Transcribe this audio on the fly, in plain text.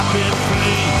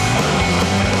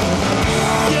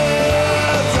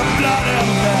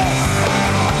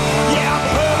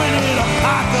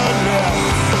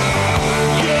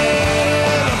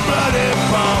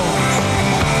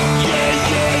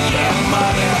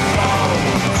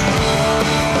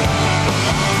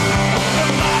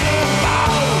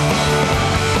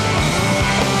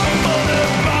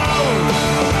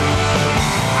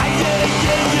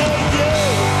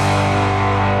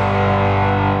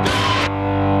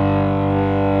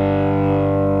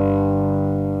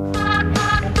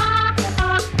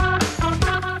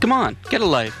on, get a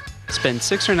life. Spend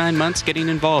 6 or 9 months getting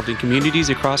involved in communities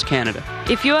across Canada.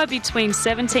 If you are between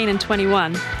 17 and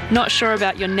 21, not sure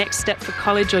about your next step for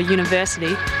college or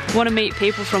university, want to meet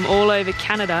people from all over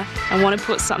Canada and want to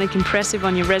put something impressive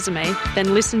on your resume,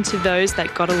 then listen to Those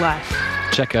That Got a Life.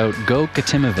 Check out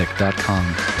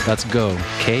gokatimovic.com. That's go,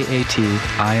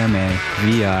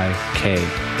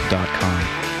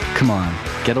 Katimavik.com. Come on,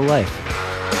 get a life.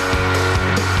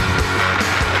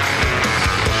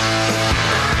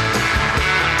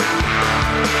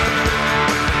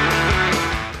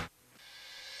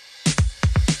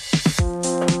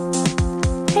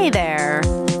 Hey there.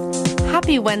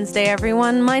 Happy Wednesday,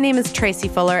 everyone. My name is Tracy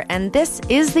Fuller, and this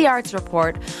is the Arts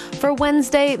Report for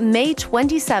Wednesday, May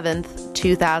 27th,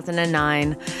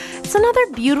 2009. It's another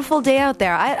beautiful day out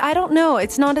there. I don't know.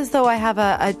 It's not as though I have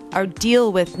a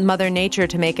deal with Mother Nature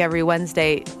to make every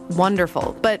Wednesday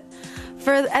wonderful, but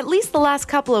for at least the last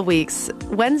couple of weeks,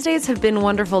 Wednesdays have been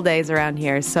wonderful days around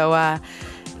here. So,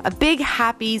 a big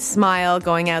happy smile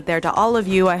going out there to all of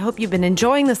you. I hope you've been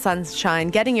enjoying the sunshine,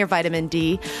 getting your vitamin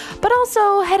D, but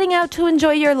also heading out to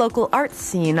enjoy your local art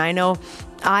scene. I know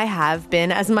I have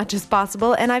been as much as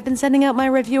possible, and I've been sending out my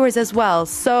reviewers as well.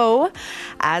 So,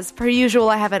 as per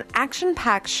usual, I have an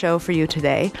action-packed show for you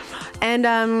today. And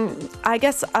I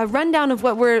guess a rundown of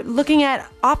what we're looking at,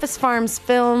 Office Farm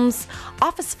Films,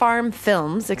 I've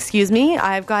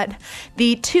got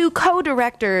the two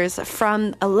co-directors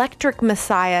from Electric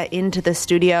Messiah into the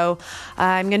studio.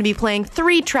 I'm going to be playing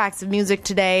 3 tracks of music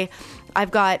today.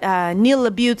 I've got Neil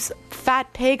LaBute's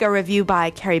Fat Pig, a review by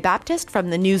Carrie Baptist from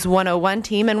the News 101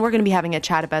 team, and we're going to be having a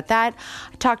chat about that.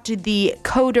 I talked to the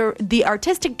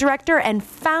artistic director and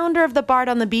founder of the Bard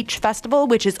on the Beach Festival,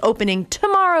 which is opening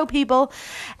tomorrow, people.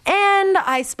 And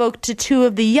I spoke to 2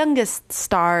 of the youngest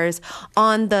stars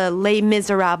on the Les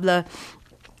Miserables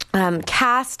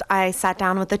cast. I sat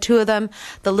down with the 2 of them,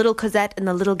 the little Cosette and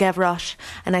the little Gavroche,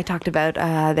 and I talked about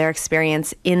their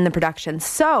experience in the production.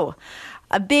 So,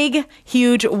 a big,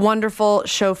 huge, wonderful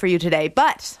show for you today.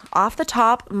 But off the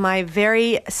top, my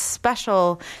very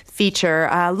special feature,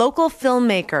 local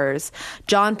filmmakers,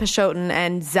 John Pesochin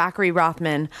and Zachary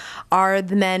Rothman, are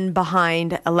the men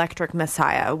behind Electric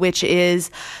Messiah, which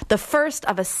is the first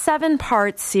of a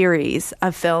 7-part series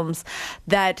of films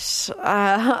that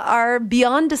are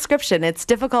beyond description. It's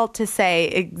difficult to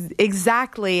say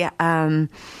exactly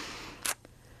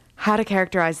how to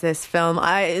characterize this film.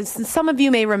 Some of you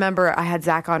may remember I had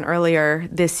Zach on earlier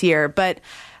this year, but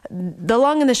the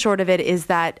long and the short of it is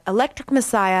that Electric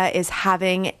Messiah is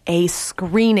having a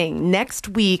screening next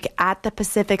week at the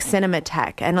Pacific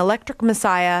Cinematheque. And Electric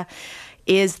Messiah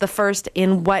is the first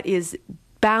in what is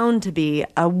bound to be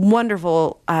a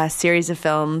wonderful series of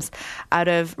films out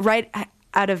of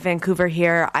Vancouver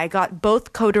here. I got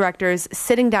both co-directors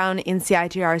sitting down in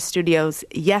CITR studios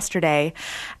yesterday.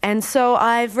 And so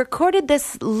I've recorded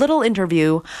this little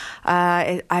interview.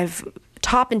 I've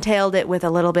top and tailed it with a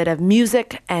little bit of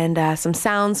music and some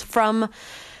sounds from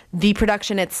the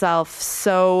production itself.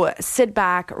 So sit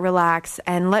back, relax,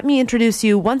 and let me introduce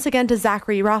you once again to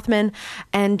Zachary Rothman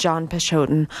and John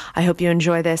Pesochin. I hope you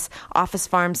enjoy this. Office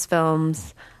Farm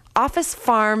Films.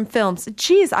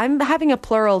 Jeez, I'm having a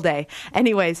plural day.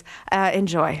 Anyways,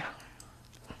 enjoy.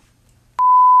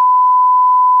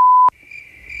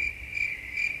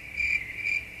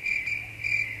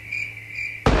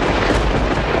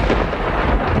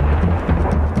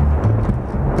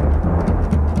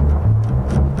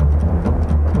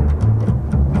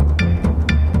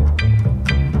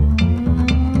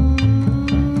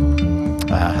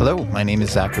 Hello, my name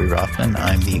is Zachary Rothman.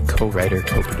 I'm the co-writer,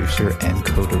 co-producer, and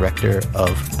co-director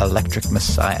of Electric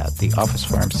Messiah, the Office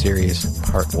Farm series,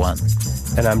 Part 1.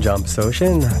 And I'm John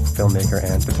Pesochin, filmmaker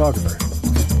and photographer.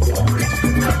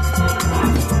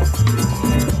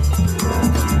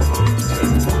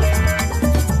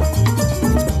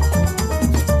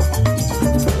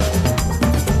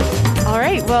 All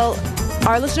right, well,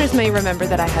 our listeners may remember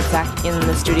that I had Zach in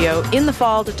the studio in the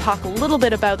fall to talk a little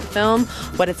bit about the film,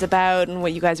 what it's about, and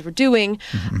what you guys were doing.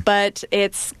 Mm-hmm. But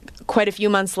it's quite a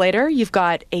few months later. You've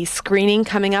got a screening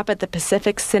coming up at the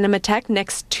Pacific Cinematheque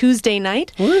next Tuesday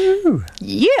night. Woo!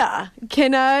 Yeah.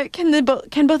 Can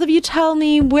both of you tell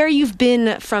me where you've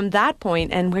been from that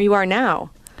point and where you are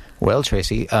now? Well,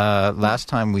 Tracy, last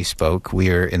time we spoke, we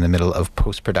were in the middle of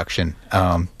post-production.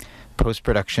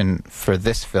 Post-production for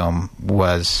this film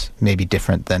was maybe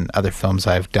different than other films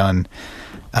I've done.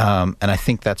 And I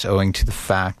think that's owing to the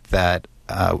fact that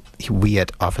we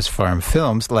at Office Farm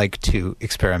Films like to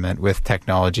experiment with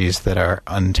technologies that are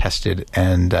untested,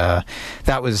 and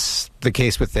that was the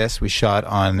case with this. We shot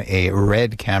on a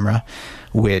RED camera,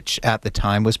 which at the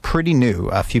time was pretty new.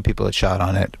 A few people had shot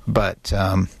on it, but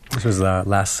this was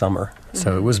last summer,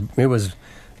 so it was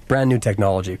brand new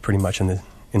technology, pretty much in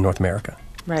North America.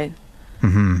 Right.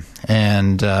 Mm-hmm.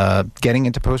 And getting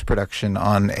into post-production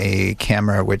on a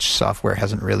camera which software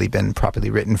hasn't really been properly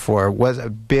written for was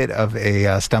a bit of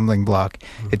a stumbling block.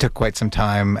 It took quite some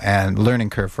time and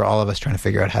learning curve for all of us trying to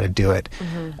figure out how to do it.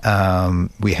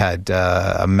 We had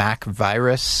a Mac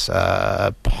virus,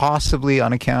 possibly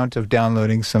on account of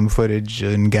downloading some footage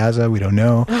in Gaza. We don't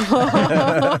know.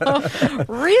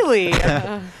 Really?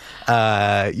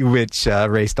 Which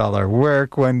erased all our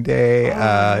work one day.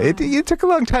 It took a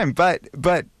long time, but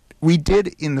we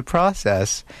did, in the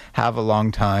process, have a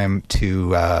long time to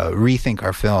rethink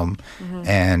our film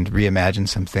and reimagine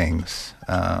some things.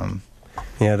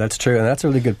 Yeah, that's true, and that's a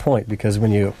really good point, because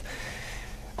when you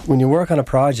work on a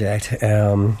project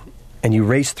and you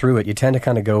race through it, you tend to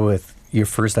kind of go with your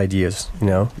first ideas,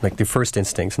 like your first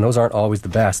instincts, and those aren't always the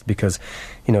best, because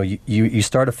you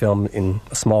start a film, in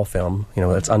a small film,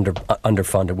 that's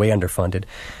underfunded, way underfunded,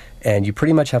 and you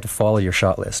pretty much have to follow your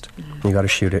shot list. You got to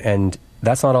shoot it, and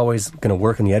that's not always going to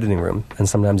work in the editing room, and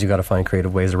sometimes you got to find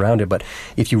creative ways around it. But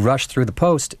if you rush through the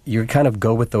post, you kind of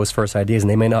go with those first ideas, and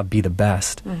they may not be the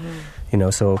best.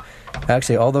 So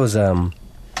actually all those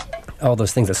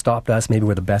things that stopped us maybe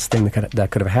were the best thing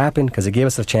that could have happened, because it gave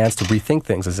us a chance to rethink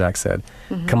things, as Zach said,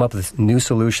 come up with new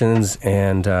solutions,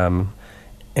 and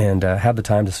have the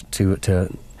time to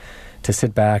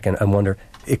sit back and wonder,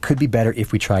 it could be better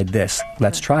if we tried this.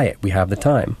 Let's try it. We have the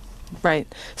time. Right.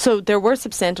 So there were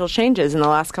substantial changes in the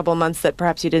last couple of months that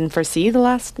perhaps you didn't foresee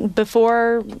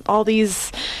before all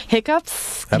these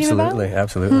hiccups came about?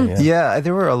 Absolutely. Yeah,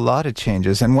 there were a lot of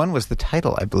changes, and one was the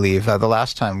title, I believe. The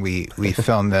last time we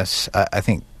filmed this, I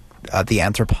think The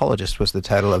Anthropologist was the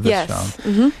title of this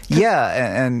film.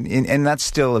 Yeah, and that's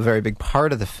still a very big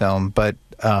part of the film, but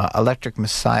Electric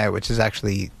Messiah, which is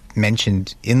actually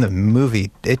mentioned in the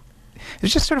movie,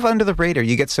 it's just sort of under the radar.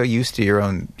 You get so used to your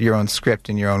own script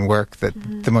and your own work that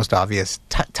the most obvious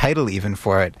title even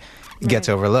for it gets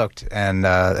overlooked, and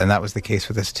that was the case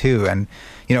with this too. And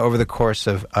over the course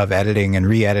of editing and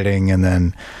re-editing, and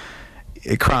then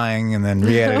crying, and then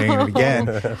re-editing it again,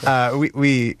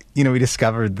 we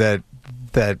discovered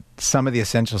that some of the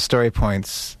essential story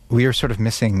points we were sort of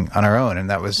missing on our own, and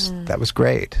that was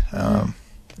great.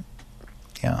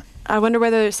 Yeah. I wonder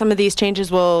whether some of these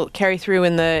changes will carry through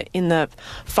in the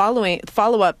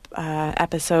follow-up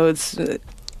episodes.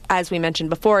 As we mentioned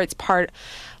before, it's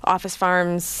Office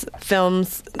Farms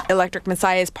Films Electric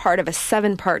Messiah is part of a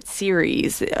 7-part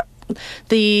series.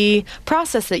 The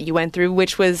process that you went through,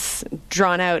 which was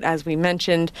drawn out, as we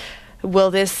mentioned,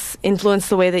 will this influence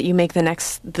the way that you make the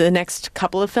next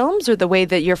couple of films, or the way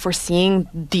that you're foreseeing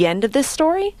the end of this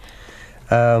story?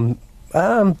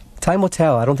 Time will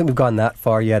tell. I don't think we've gone that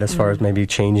far yet, as far as maybe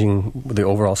changing the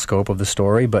overall scope of the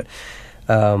story, but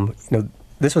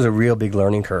this was a real big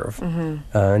learning curve.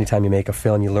 Anytime you make a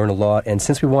film, you learn a lot, and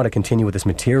since we want to continue with this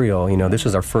material, this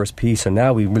was our first piece, so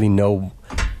now we really know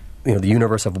the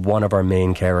universe of one of our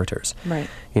main characters. Right.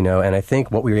 And I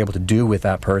think what we were able to do with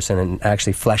that person, and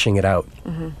actually fleshing it out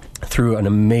through an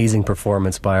amazing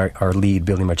performance by our lead,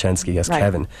 Billy Marchensky, as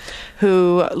Kevin.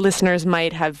 Who listeners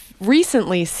might have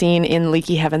recently seen in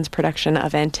Leaky Heaven's production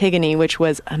of Antigone, which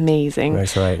was amazing.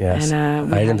 That's right, yes.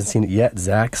 And I haven't seen it yet.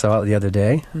 Zach saw it the other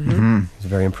day. He was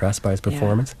very impressed by his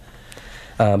performance.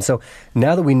 So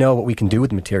now that we know what we can do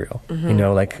with the material,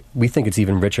 we think it's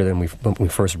even richer than when we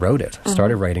first wrote it.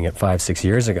 Started writing it 5-6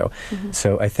 years ago.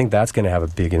 So I think that's going to have a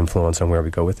big influence on where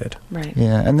we go with it. Right.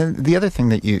 Yeah, and then the other thing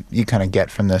that you kind of get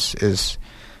from this is,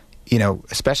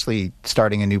 especially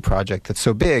starting a new project that's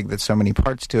so big, that's so many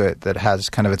parts to it, that has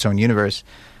kind of its own universe,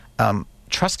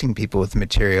 trusting people with the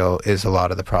material is a lot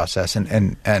of the process.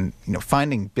 And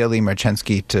finding Billy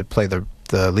Marchensky to play the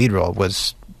lead role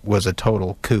was a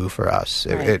total coup for us.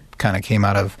 It kind of came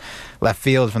out of left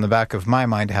field from the back of my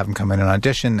mind to have him come in and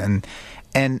audition,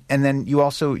 and then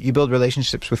you build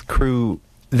relationships with crew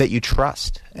that you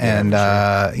trust, and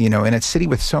in a city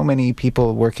with so many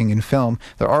people working in film,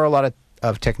 there are a lot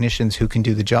of technicians who can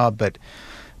do the job, but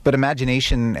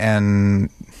imagination and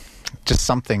just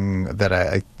something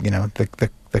that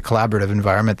the collaborative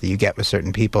environment that you get with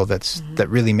certain people that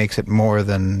really makes it more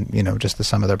than just the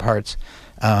sum of their parts.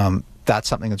 That's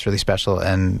something that's really special,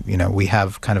 and we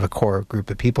have kind of a core group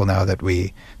of people now that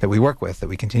we work with, that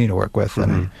we continue to work with,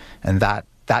 and that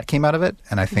that came out of it,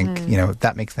 and I think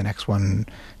that makes the next one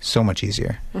so much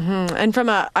easier. And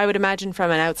I would imagine from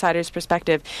an outsider's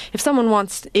perspective, if someone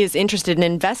is interested in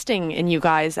investing in you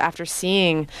guys after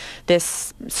seeing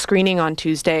this screening on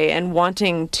Tuesday and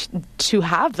wanting to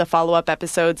have the follow-up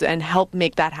episodes and help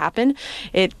make that happen,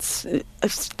 it's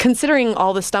considering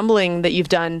all the stumbling that you've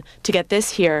done to get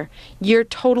this here, you're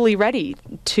totally ready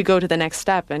to go to the next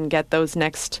step and get those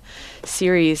next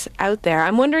series out there.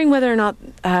 I'm wondering whether or not,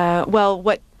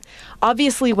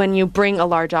 obviously when you bring a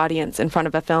large audience in front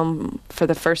of a film for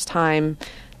the first time,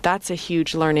 that's a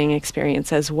huge learning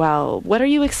experience as well. What are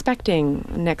you expecting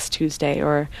next Tuesday,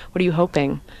 or what are you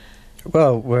hoping?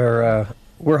 Well,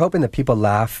 we're hoping that people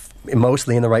laugh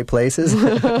mostly in the right places.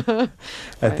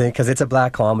 I think because it's a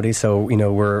black comedy, so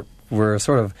we're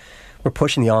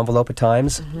pushing the envelope at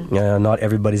times. Not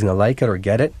everybody's going to like it or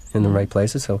get it in the right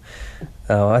places. So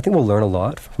I think we'll learn a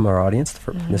lot from our audience.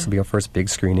 This will be our first big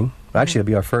screening. Actually,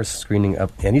 it'll be our first screening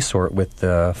of any sort with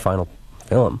the final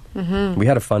film. We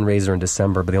had a fundraiser in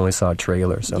December, but they only saw a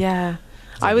trailer. So yeah,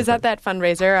 I was at that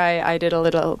fundraiser. I did a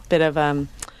little bit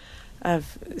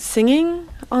of singing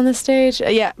on the stage.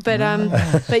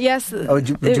 But yes. Would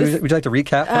you like to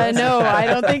recap? No, I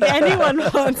don't think anyone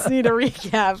wants me to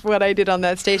recap what I did on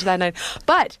that stage that night.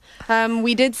 But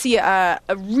we did see a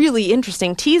really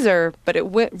interesting teaser, but it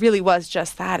really was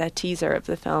just that, a teaser of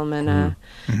the film. And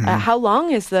how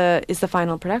long is the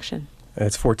final production?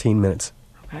 It's 14 minutes.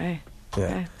 Okay. Yeah.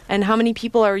 Okay. And how many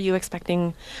people are you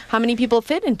expecting? How many people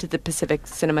fit into the Pacific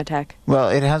Cinematheque? Well,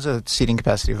 it has a seating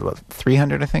capacity of about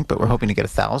 300, I think, but we're hoping to get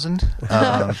 1,000.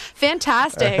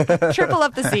 Fantastic. Triple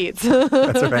up the seats.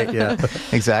 That's right, yeah.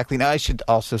 Exactly. Now, I should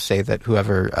also say that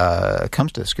whoever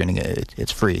comes to the screening,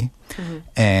 it's free.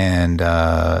 And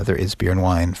there is beer and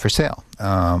wine for sale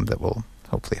that will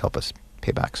hopefully help us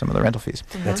pay back some of the rental fees.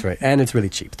 That's right. And it's really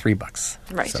cheap, $3.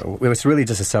 Right. So it's really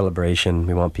just a celebration.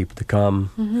 We want people to come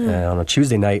on a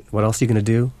Tuesday night. What else are you going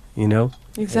to do?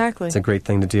 Exactly. It's a great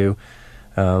thing to do.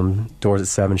 Doors at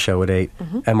 7, show at 8.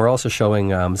 And we're also showing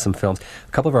some films.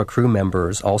 A couple of our crew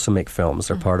members also make films.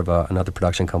 They're part of another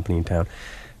production company in town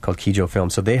called Kijo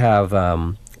Films. So they have...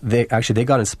 They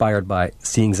got inspired by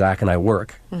seeing Zach and I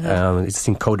work.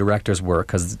 Seeing co-directors work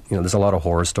because there's a lot of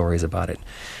horror stories about it.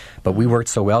 But we worked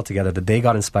so well together that they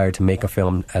got inspired to make a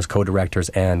film as co-directors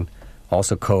and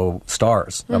also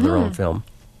co-stars of their own film.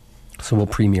 So we'll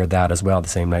premiere that as well the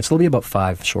same night. So it'll be about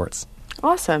 5 shorts.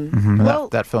 Awesome. Well,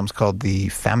 that film's called The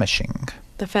Famishing.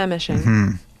 The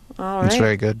Famishing. All right. It's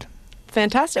very good.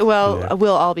 Fantastic. Well,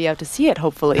 we'll all be out to see it,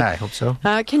 hopefully. I hope so.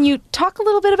 Can you talk a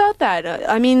little bit about that?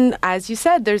 I mean, as you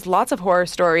said, there's lots of horror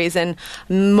stories, and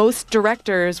most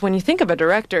directors, when you think of a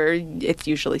director, it's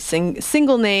usually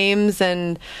single names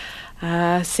and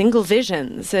single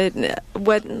visions.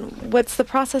 What's the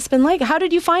process been like? How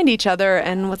did you find each other,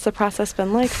 and what's the process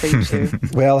been like for you two?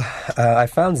 Well, I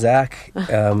found Zach,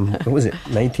 what was it,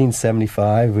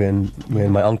 1975, when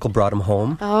my uncle brought him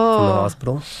home from the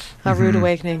hospital. A rude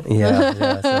awakening.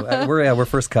 Yeah. So we're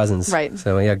first cousins. Right.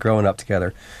 So yeah, growing up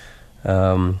together,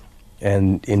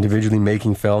 and individually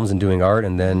making films and doing art,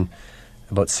 and then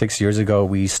about 6 years ago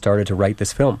we started to write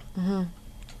this film.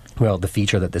 Well, the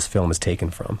feature that this film is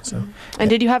taken from. So, And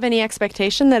did you have any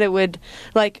expectation that it would,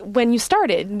 like, when you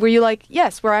started, were you like,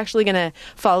 yes, we're actually going to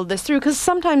follow this through? Because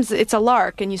sometimes it's a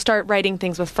lark, and you start writing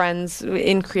things with friends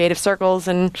in creative circles,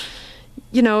 and,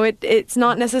 it's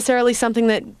not necessarily something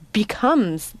that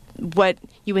becomes what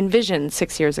you envisioned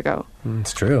 6 years ago.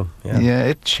 It's true. Yeah,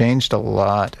 it changed a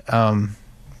lot.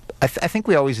 I think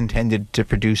we always intended to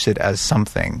produce it as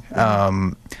something.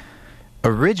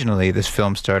 Originally, this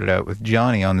film started out with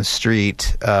Johnny on the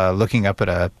street looking up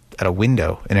at a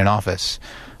window in an office.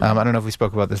 I don't know if we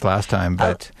spoke about this last time,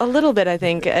 but... A little bit, I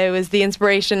think. It was the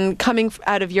inspiration coming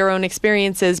out of your own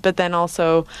experiences, but then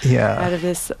also out of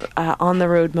this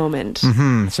on-the-road moment.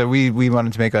 So we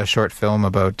wanted to make a short film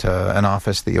about an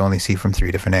office that you only see from 3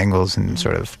 different angles, and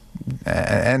sort of...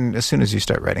 And as soon as you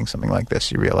start writing something like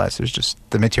this, you realize there's just...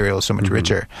 The material is so much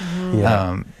richer.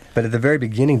 But at the very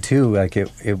beginning, too, like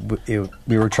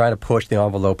we were trying to push the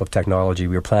envelope of technology.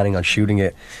 We were planning on shooting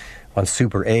it on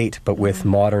Super 8, but with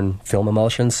modern film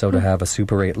emulsions, so to have a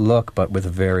Super 8 look, but with a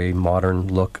very modern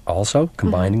look also,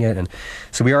 combining it. And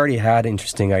so we already had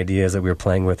interesting ideas that we were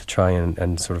playing with to try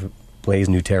and sort of blaze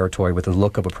new territory with the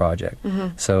look of a project.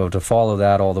 So to follow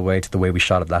that all the way to the way we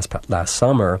shot it last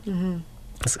summer,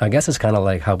 I guess it's kind of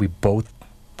like how we both,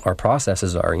 our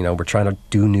processes are. We're trying to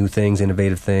do new things,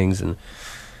 innovative things, and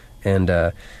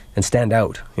stand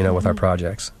out, with our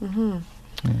projects.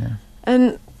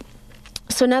 And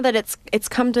so now that it's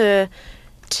come to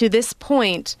to this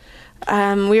point,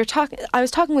 I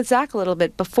was talking with Zach a little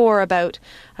bit before about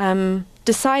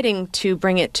deciding to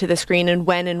bring it to the screen and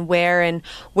when and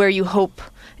where you hope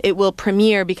it will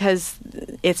premiere, because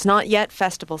it's not yet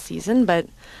festival season, but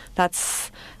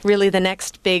that's really the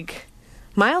next big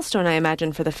milestone, I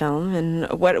imagine, for the film. And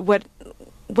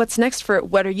what's next for it?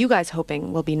 What are you guys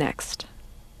hoping will be next?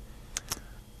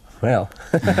 Well,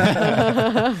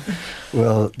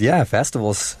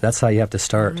 festivals, that's how you have to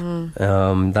start.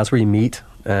 That's where you meet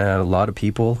a lot of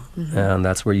people, and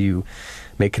that's where you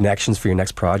make connections for your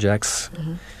next projects.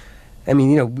 I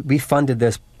mean, we funded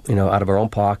this, out of our own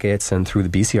pockets and through the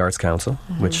BC Arts Council,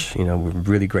 which, we're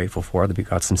really grateful for, that we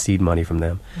got some seed money from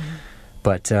them.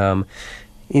 But,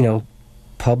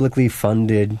 publicly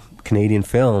funded Canadian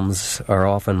films are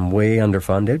often way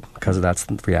underfunded, because that's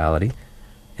the reality.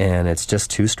 And it's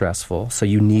just too stressful. So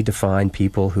you need to find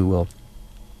people who will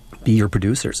be your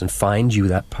producers and find you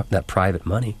that private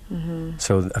money.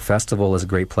 So a festival is a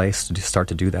great place to start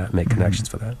to do that, make connections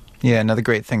for that. Yeah, another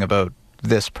great thing about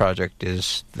this project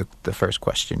is the first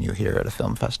question you hear at a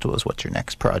film festival is, what's your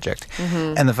next project?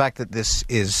 And the fact that this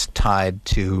is tied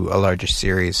to a larger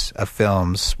series of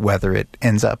films, whether it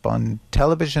ends up on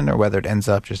television or whether it ends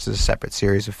up just as a separate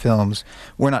series of films,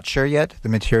 we're not sure yet. The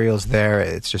material's there.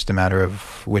 It's just a matter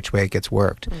of which way it gets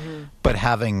worked. But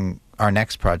having our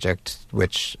next project,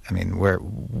 which, I mean, we're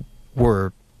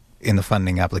in the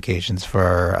funding applications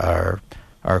for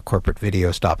our corporate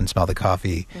video, Stop and Smell the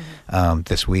Coffee,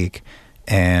 this week.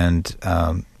 And,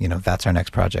 that's our next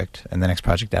project. And the next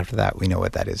project after that, we know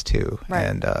what that is too. Right.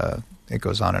 And it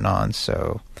goes on and on.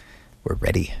 So we're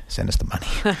ready. Send us the money.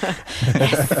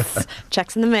 Yes.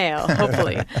 Checks in the mail,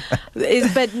 hopefully.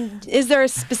 Is there a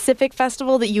specific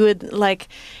festival that you would like,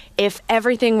 if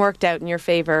everything worked out in your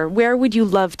favor, where would you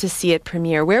love to see it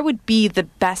premiere? Where would be the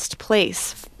best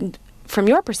place from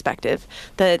your perspective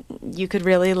that you could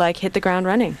really hit the ground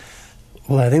running?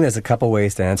 Well, I think there's a couple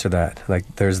ways to answer that.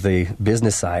 There's the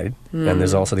business side, and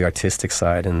there's also the artistic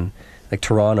side. And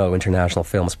Toronto International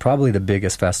Film is probably the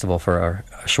biggest festival for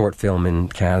a short film in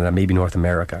Canada, maybe North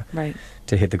America, right,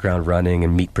 to hit the ground running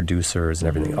and meet producers and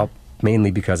everything.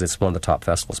 Mainly because it's one of the top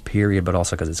festivals, period, but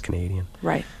also because it's Canadian.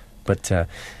 Right. But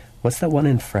what's that one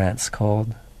in France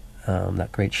called?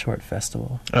 That great short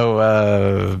festival.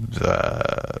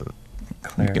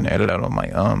 You can edit out all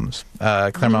my ums.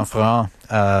 Clermont-Ferrand.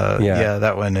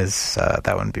 That one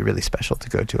would be really special to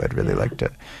go to. I'd really like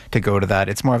to go to that.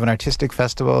 It's more of an artistic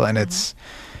festival, and it's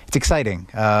exciting.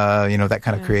 That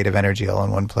kind of creative energy all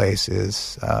in one place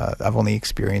is. I've only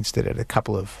experienced it at a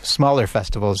couple of smaller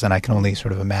festivals, and I can only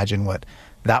sort of imagine what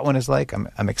that one is like.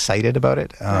 I'm excited about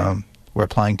it. We're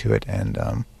applying to it, and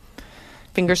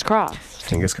fingers crossed.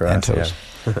 Fingers crossed. And toes.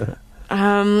 Yeah.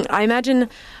 I imagine.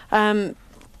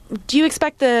 Do you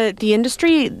expect the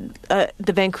industry, the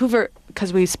Vancouver,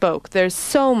 because we spoke, there's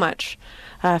so much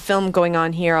film going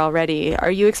on here already.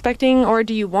 Are you expecting, or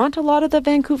do you want a lot of the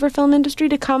Vancouver film industry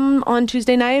to come on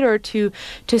Tuesday night or to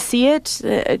see it?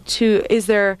 Is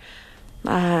there,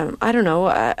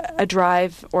 a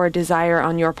drive or a desire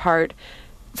on your part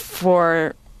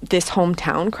for this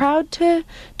hometown crowd to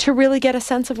really get a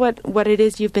sense of what it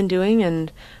is you've been doing?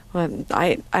 And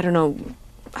I don't know,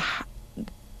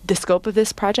 the scope of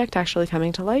this project actually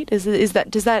coming to light? Does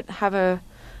that have an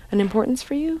importance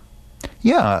for you?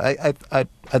 Yeah,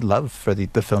 I'd love for the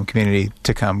film community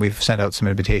to come. We've sent out some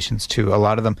invitations to a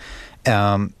lot of them,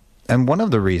 and one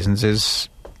of the reasons is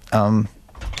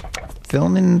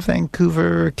film in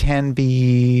Vancouver can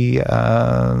be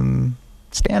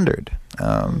standard.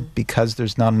 Because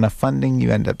there's not enough funding,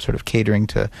 you end up sort of catering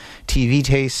to TV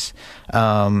tastes.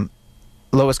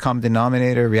 Lowest common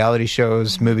denominator, reality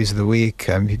shows, movies of the week.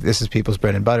 This is people's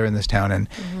bread and butter in this town, and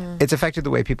it's affected the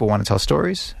way people want to tell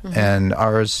stories. And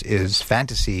ours is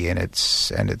fantasy, and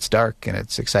it's dark, and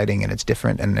it's exciting, and it's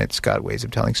different, and it's got ways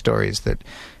of telling stories that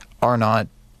are not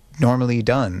normally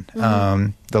done.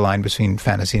 The line between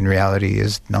fantasy and reality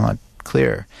is not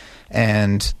clear,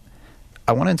 and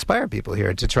I want to inspire people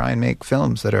here to try and make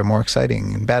films that are more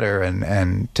exciting and better,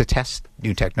 and to test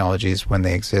new technologies when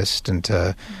they exist, and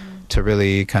to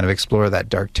really kind of explore that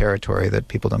dark territory that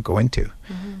people don't go into.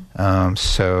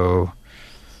 So,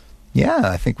 yeah,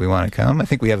 I think we want to come. I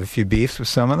think we have a few beefs with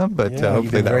some of them, but hopefully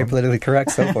you've been very politically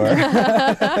correct so far.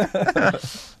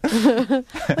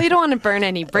 Well, you don't want to burn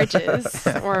any bridges,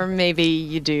 or maybe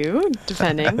you do,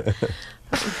 depending.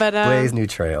 But blaze new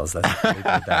trails.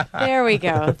 There we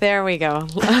go.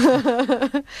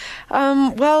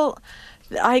 Well,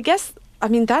 I guess.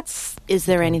 Is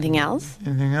there anything else?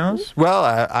 Anything else? Well,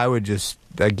 I would just,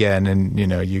 again, and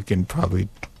you can probably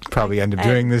end up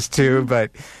doing this too, but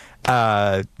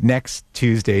Next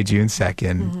Tuesday, June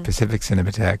 2nd, Pacific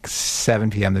Cinematheque, 7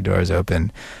 p.m. The doors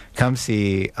open. Come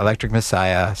see Electric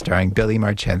Messiah, starring Billy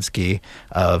Marchensky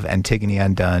of Antigone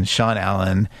Undone, Sean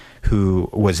Allen, who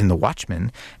was in The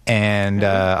Watchmen, and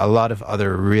a lot of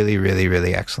other really, really,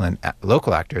 really excellent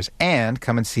local actors. And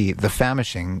come and see The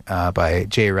Famishing by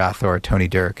Jay Rathor, Tony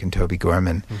Dirk, and Toby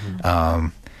Gorman.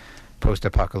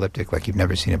 Post-apocalyptic like you've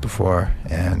never seen it before,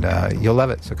 and you'll love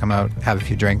it. So come out, have a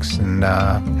few drinks, and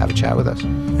have a chat with us.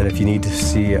 And if you need to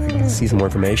see some more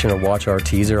information or watch our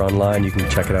teaser online, you can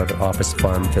check it out at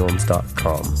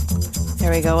officefarmfilms.com. There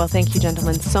we go. Well, thank you,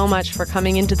 gentlemen, so much for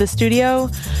coming into the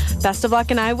studio. Best of luck,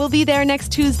 and I will be there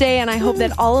next Tuesday, and I hope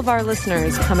that all of our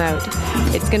listeners come out.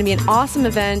 It's going to be an awesome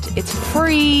event. It's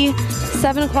free.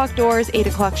 7 o'clock doors, 8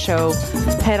 o'clock show.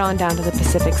 Head on down to the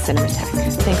Pacific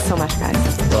Cinematheque. Thanks so much, guys.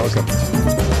 Welcome.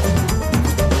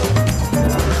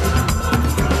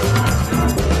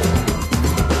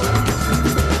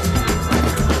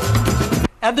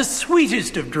 And the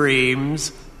sweetest of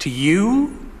dreams to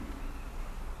you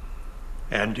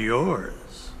and yours.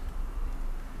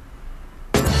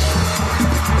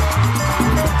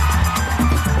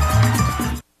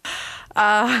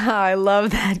 I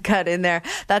love that cut in there.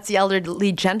 That's the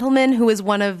elderly gentleman who is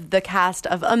one of the cast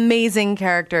of amazing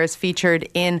characters featured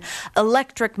in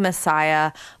Electric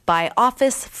Messiah by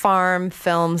Office Farm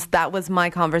Films. That was my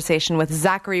conversation with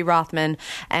Zachary Rothman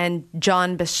and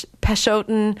John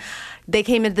Pesochin. They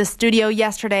came into the studio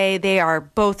yesterday. They are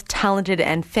both talented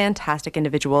and fantastic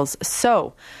individuals.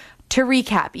 So, to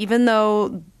recap, even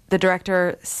though the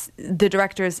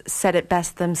directors said it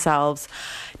best themselves,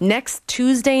 next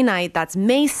Tuesday night, that's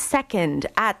May 2nd,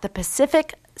 at the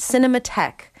Pacific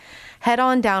Cinematheque, head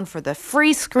on down for the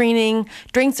free screening.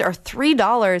 Drinks are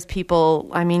 $3, people.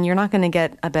 I mean, you're not going to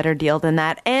get a better deal than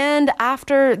that. And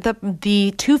after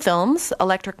the two films,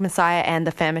 Electric Messiah and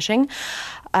The Famishing,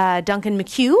 Duncan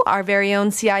McHugh, our very own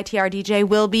CITR DJ,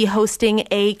 will be hosting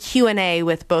a Q&A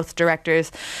with both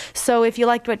directors. So if you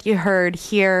liked what you heard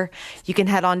here, you can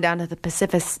head on down to the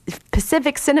Pacific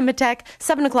Cinematheque,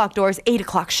 7 o'clock doors, 8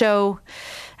 o'clock show,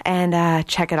 and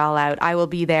check it all out. I will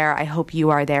be there. I hope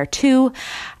you are there too.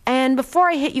 And before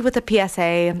I hit you with a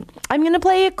PSA, I'm going to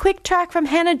play a quick track from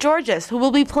Hannah Georges, who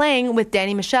will be playing with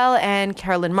Danny Michelle and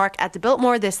Carolyn Mark at the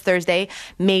Biltmore this Thursday,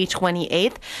 May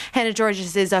 28th. Hannah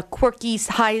Georges is a quirky,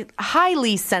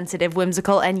 highly sensitive,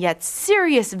 whimsical, and yet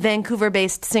serious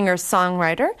Vancouver-based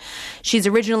singer-songwriter. She's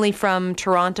originally from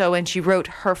Toronto, and she wrote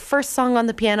her first song on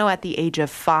the piano at the age of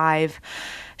 5.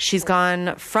 She's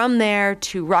gone from there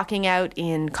to rocking out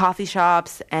in coffee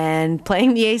shops and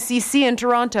playing the ACC in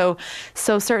Toronto.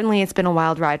 So certainly it's been a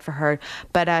wild ride for her.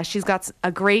 But she's got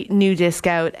a great new disc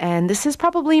out. And this is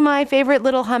probably my favorite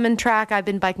little humming track. I've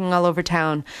been biking all over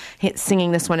town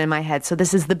singing this one in my head. So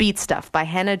this is The Beat Stuff by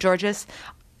Hannah Georges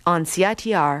on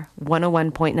CITR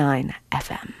 101.9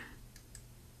 FM.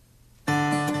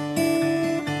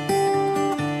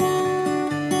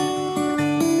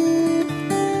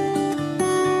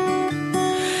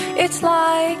 It's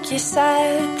like you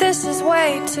said, this is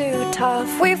way too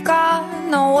tough. We've got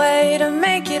no way to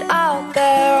make it out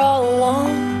there all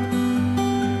alone.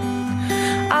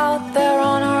 Out there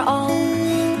on our own.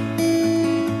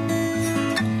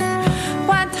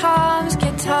 When times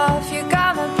get tough, you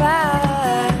got my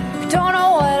back. Don't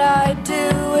know what I'd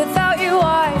do without you,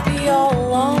 I'd be all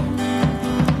alone.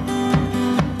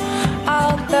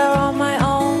 Out there on my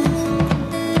own.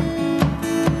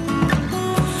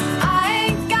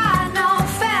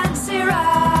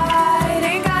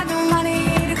 Ain't got no money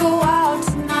to go out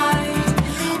tonight.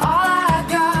 All I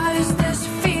got is this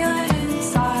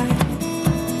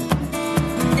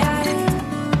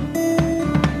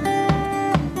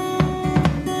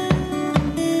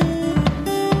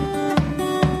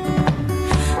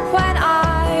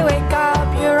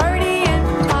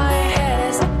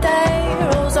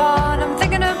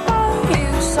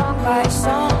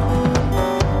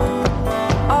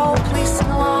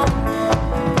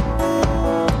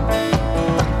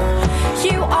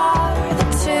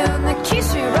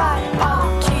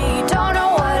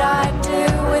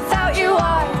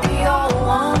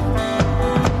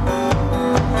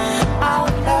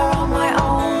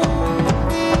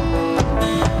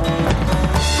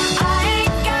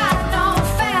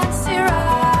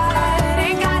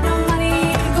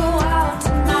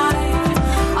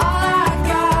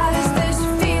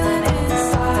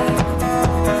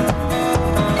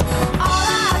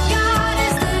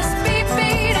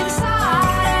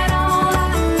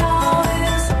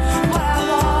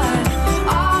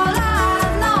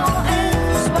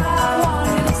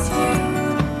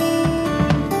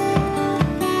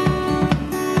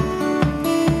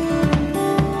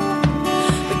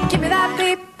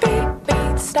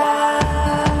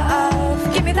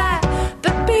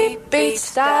beat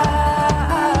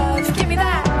stuff. Give me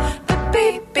that,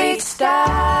 the beat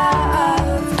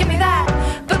stuff. Give me that,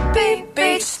 the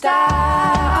beat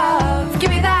stuff. Give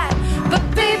me that, the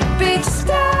beat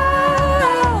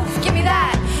stuff. Give me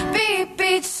that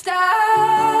beat stuff.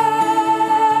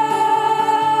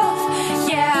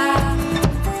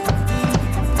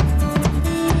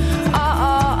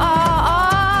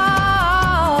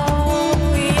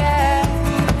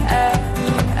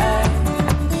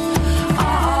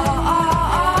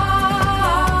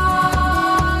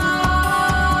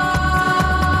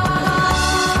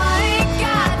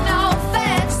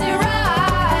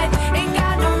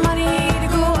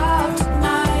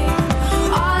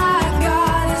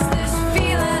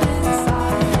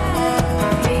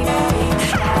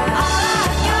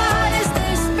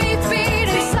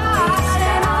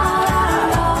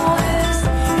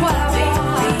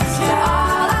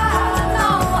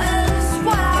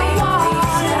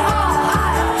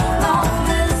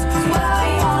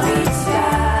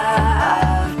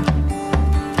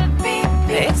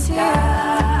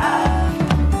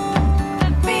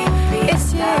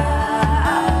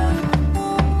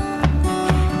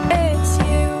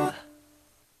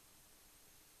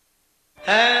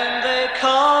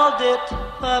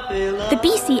 The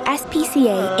BC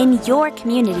SPCA in your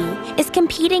community is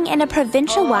competing in a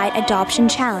provincial-wide adoption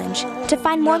challenge to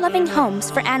find more loving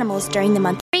homes for animals during the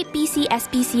month. The Great BC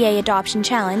SPCA Adoption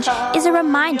Challenge is a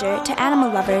reminder to animal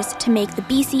lovers to make the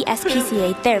BC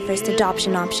SPCA their first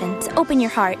adoption option. So open your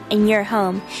heart and your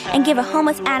home and give a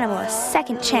homeless animal a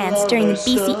second chance during the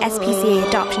BC SPCA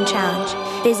Adoption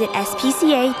Challenge. Visit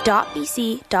spca.bc.ca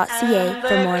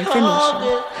for more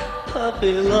information.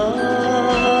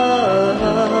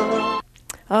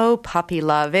 Oh, puppy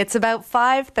love. It's about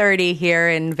 5:30 here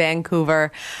in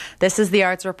Vancouver. This is the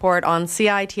Arts Report on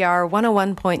CITR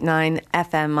 101.9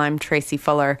 FM. I'm Tracy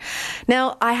Fuller.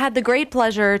 Now, I had the great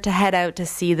pleasure to head out to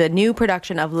see the new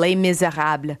production of Les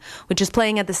Miserables, which is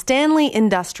playing at the Stanley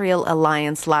Industrial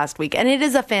Alliance last week, and it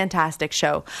is a fantastic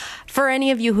show. For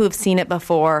any of you who have seen it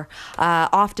before,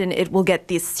 often it will get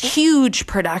this huge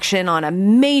production on a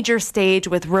major stage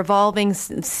with revolving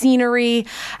scenery,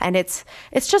 and it's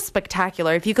just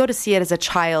spectacular. If you go to see it as a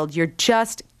child, you're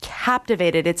just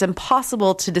captivated. It's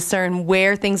impossible to discern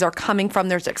where things are coming from.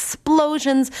 There's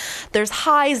explosions, there's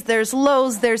highs, there's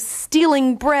lows, there's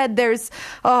stealing bread,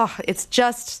 it's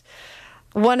just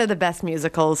one of the best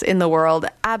musicals in the world,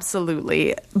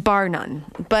 absolutely, bar none.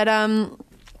 But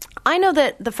I know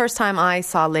that the first time I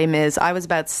saw Les Mis, I was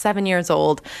about 7 years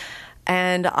old,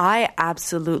 and I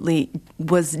absolutely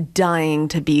was dying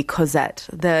to be Cosette.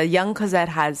 The young Cosette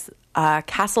has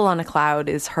Castle on a Cloud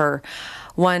is her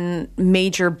one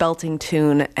major belting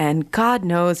tune, and God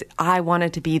knows I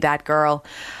wanted to be that girl.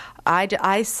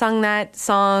 I sung that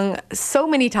song so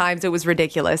many times, it was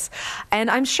ridiculous. And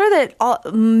I'm sure that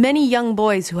many young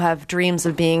boys who have dreams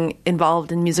of being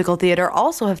involved in musical theater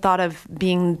also have thought of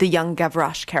being the young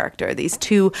Gavroche character, these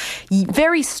two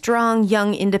very strong,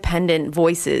 young, independent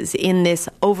voices in this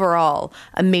overall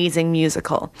amazing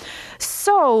musical.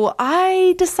 So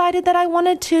I decided that I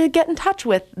wanted to get in touch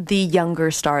with the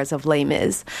younger stars of Les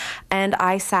Mis, and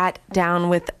I sat down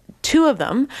with two of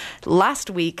them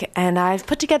last week, and I've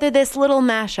put together this little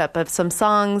mashup of some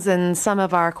songs and some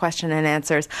of our question and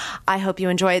answers. I hope you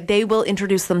enjoy it. They will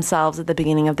introduce themselves at the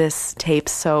beginning of this tape.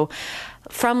 So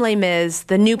from Les Mis,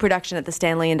 the new production at the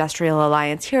Stanley Industrial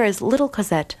Alliance, here is Little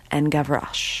Cosette and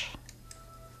Gavroche.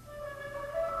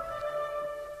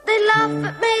 They laugh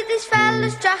at me, these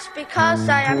fellas, just because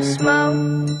I am small.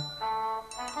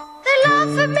 They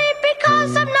laugh at me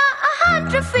because I'm not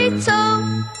 100 feet tall.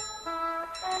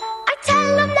 I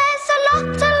tell them there's a lot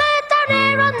to learn down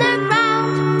here on the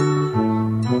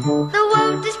ground. The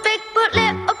world is big, but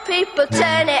little people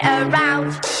turn it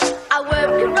around. I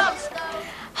work in Rothman.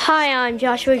 Hi, I'm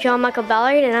Joshua John Michael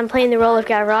Ballard, and I'm playing the role of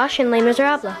Gavroche in Les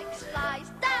Miserables.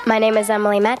 My name is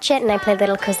Emily Matchett, and I play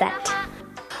Little Cosette.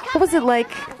 What was it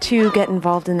like to get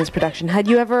involved in this production? Had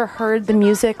you ever heard the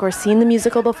music or seen the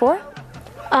musical before?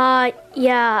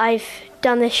 Yeah, I've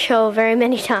done this show very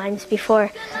many times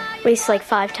before, at least like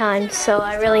 5 times, so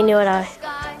I really knew what I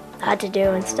had to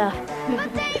do and stuff.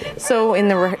 So in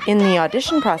the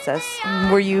audition process,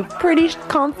 were you pretty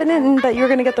confident that you were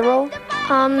going to get the role?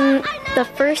 The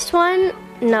first one,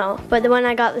 no, but when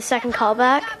I got the second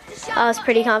callback, I was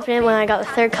pretty confident. When I got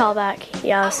the third callback,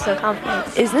 yeah, I was so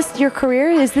confident. Is this your career?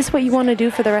 Is this what you want to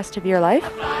do for the rest of your life?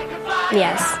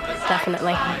 Yes,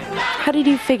 definitely. How did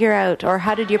you figure out, or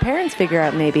how did your parents figure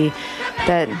out maybe,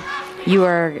 that you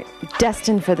are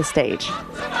destined for the stage?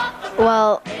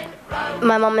 Well,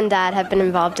 my mom and dad have been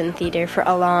involved in theater for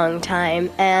a long time,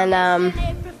 and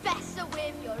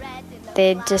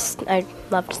I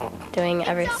loved doing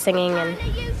singing and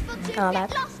all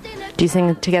that. Do you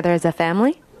sing together as a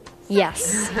family?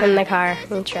 Yes, in the car,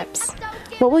 and trips.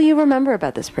 What will you remember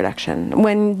about this production?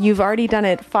 When you've already done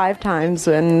it 5 times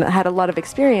and had a lot of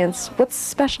experience, what's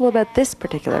special about this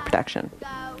particular production?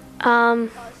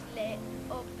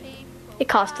 It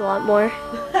cost a lot more.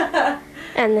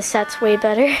 And the set's way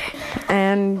better.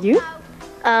 And you?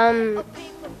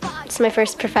 It's my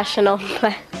first professional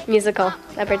musical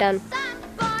ever done.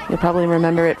 You'll probably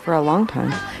remember it for a long time.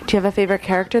 Do you have a favorite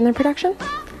character in the production?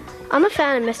 I'm a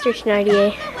fan of Mr.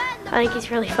 Thenardier. I think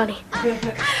he's really funny.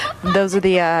 Those are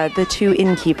the 2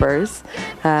 innkeepers,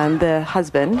 the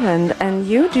husband, and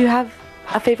you. Do you have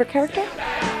a favorite character?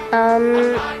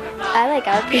 I like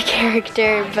every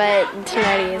character, but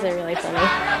Thenardiers are really funny.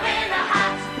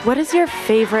 What is your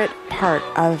favorite part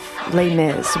of Les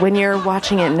Mis when you're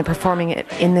watching it and performing it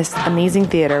in this amazing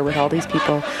theater with all these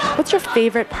people? What's your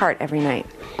favorite part every night?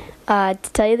 To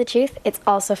tell you the truth, it's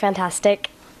also fantastic.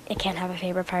 I can't have a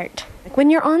favorite part. When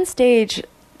you're on stage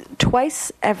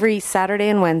twice every Saturday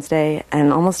and Wednesday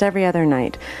and almost every other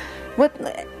night, what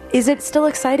is it still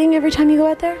exciting every time you go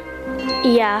out there?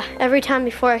 Yeah, every time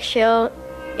before a show,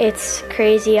 it's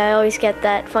crazy. I always get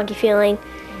that funky feeling.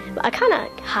 I kind of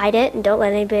hide it and don't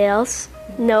let anybody else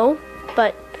know,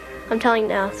 but I'm telling you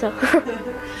now, so.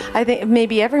 I think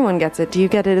maybe everyone gets it. Do you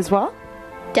get it as well?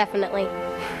 Definitely.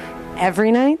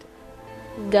 Every night?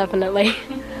 Definitely.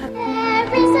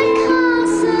 There is a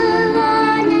castle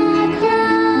on a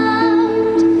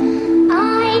cloud.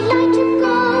 I'd like to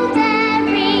go there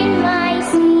in my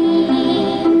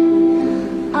sleep.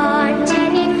 Aren't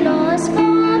any floors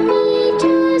for me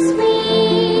to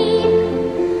sweep?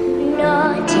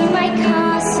 Not in my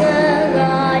castle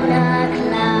on a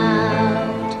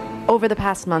cloud. Over the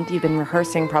past month, you've been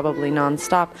rehearsing probably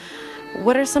nonstop.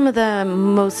 What are some of the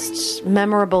most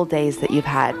memorable days that you've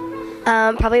had?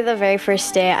 Probably the very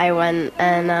first day I went,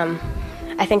 and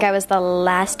I think I was the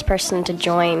last person to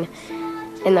join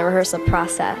in the rehearsal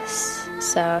process.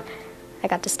 So I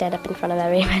got to stand up in front of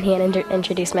everybody and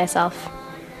introduce myself.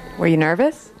 Were you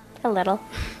nervous? A little.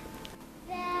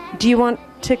 Do you want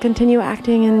to continue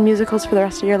acting in musicals for the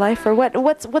rest of your life, or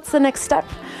what's the next step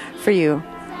for you?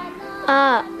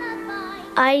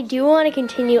 I do want to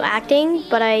continue acting,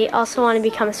 but I also want to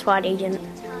become a SWAT agent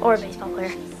or a baseball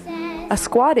player. A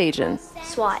squad agent?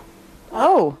 SWAT.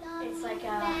 Oh. It's like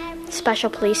a special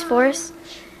police force.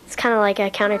 It's kind of like a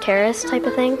counter-terrorist type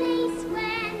of thing.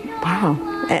 Wow.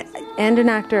 And an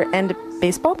actor and a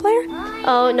baseball player?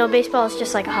 Oh, no, baseball is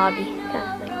just like a hobby kind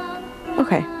of thing.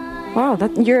 Okay. Wow,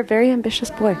 you're a very ambitious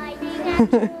boy.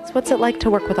 So what's it like to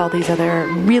work with all these other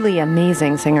really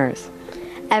amazing singers?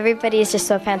 Everybody is just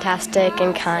so fantastic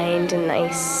and kind and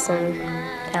nice and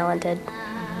talented.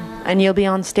 And you'll be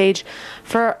on stage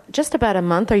for just about a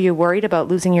month. Are you worried about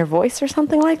losing your voice or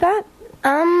something like that?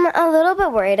 A little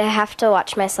bit worried. I have to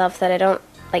watch myself that I don't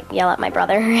yell at my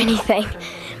brother or anything.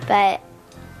 But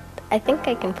I think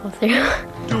I can pull through.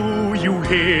 Do you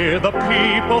hear the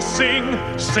people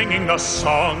singing the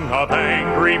song of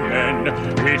angry men?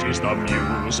 It is the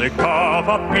music of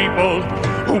a people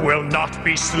who will not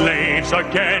be slaves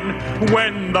again.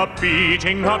 When the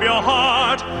beating of your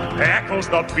heart echoes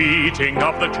the beating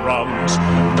of the drums,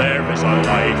 there is a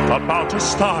life about to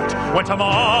start when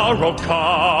tomorrow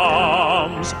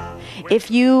comes.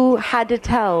 If you had to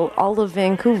tell all of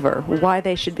Vancouver why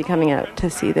they should be coming out to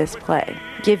see this play,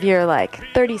 give your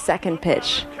 30-second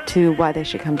pitch to why they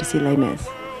should come to see Les Mis.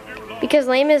 Because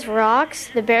Les Mis rocks,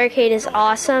 the barricade is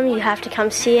awesome, you have to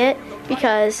come see it,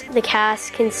 because the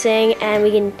cast can sing and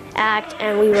we can act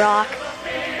and we rock,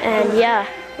 and yeah,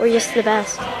 we're just the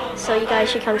best. So you guys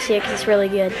should come see it because it's really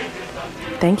good.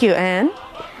 Thank you. And?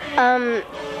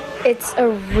 It's a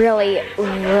really,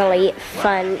 really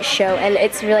fun show, and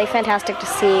it's really fantastic to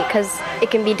see because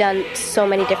it can be done so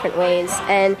many different ways,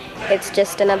 and it's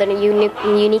just another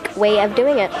unique way of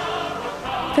doing it.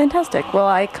 Fantastic. Well,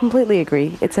 I completely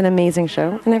agree. It's an amazing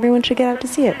show, and everyone should get out to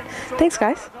see it. Thanks,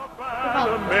 guys.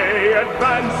 May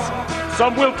advance.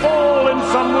 Some will fall and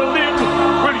some will live.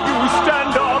 Will you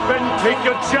stand up and take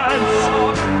your chance?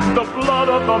 The blood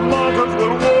of the martyrs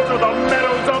will water the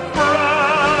meadows of France.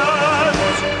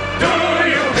 Do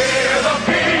you hear the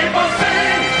people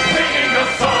singing the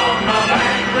song of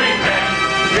angry men?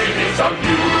 It is the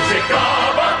music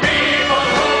of a people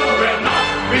who will not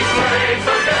be slaves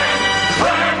again.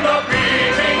 When the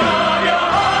beating of your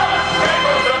heart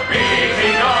echoes the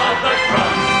beating of the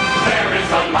drum, there is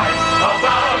a life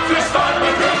about to start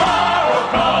when tomorrow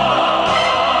comes.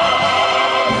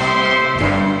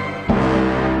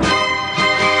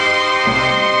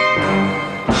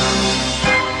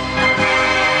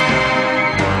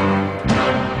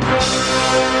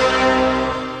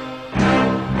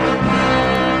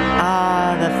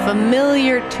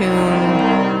 favorite tune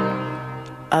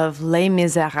of Les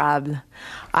Miserables.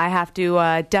 I have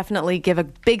to definitely give a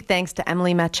big thanks to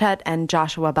Emily Machette and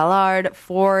Joshua Ballard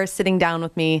for sitting down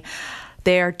with me.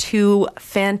 They are two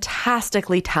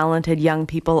fantastically talented young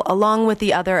people, along with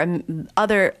the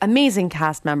other amazing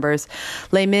cast members.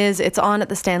 Les Mis, it's on at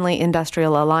the Stanley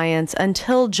Industrial Alliance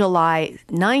until July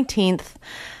 19th.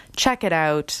 Check it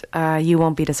out. You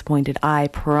won't be disappointed, I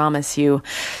promise you.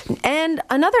 And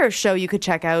another show you could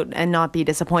check out and not be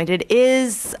disappointed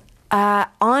is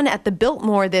on at the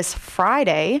Biltmore this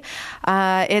Friday.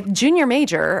 Junior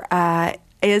Major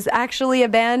is actually a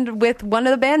band with one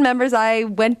of the band members I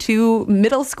went to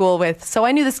middle school with. So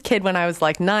I knew this kid when I was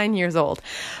like 9 years old.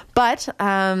 But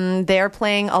they're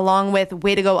playing along with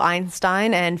Way to Go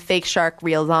Einstein and Fake Shark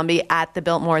Real Zombie at the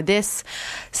Biltmore this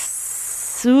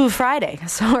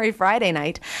Friday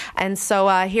night. And so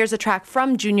here's a track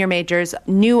from Junior Major's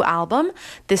new album.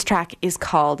 This track is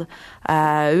called,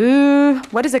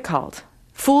 what is it called?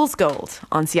 Fool's Gold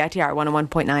on CITR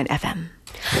 101.9 FM.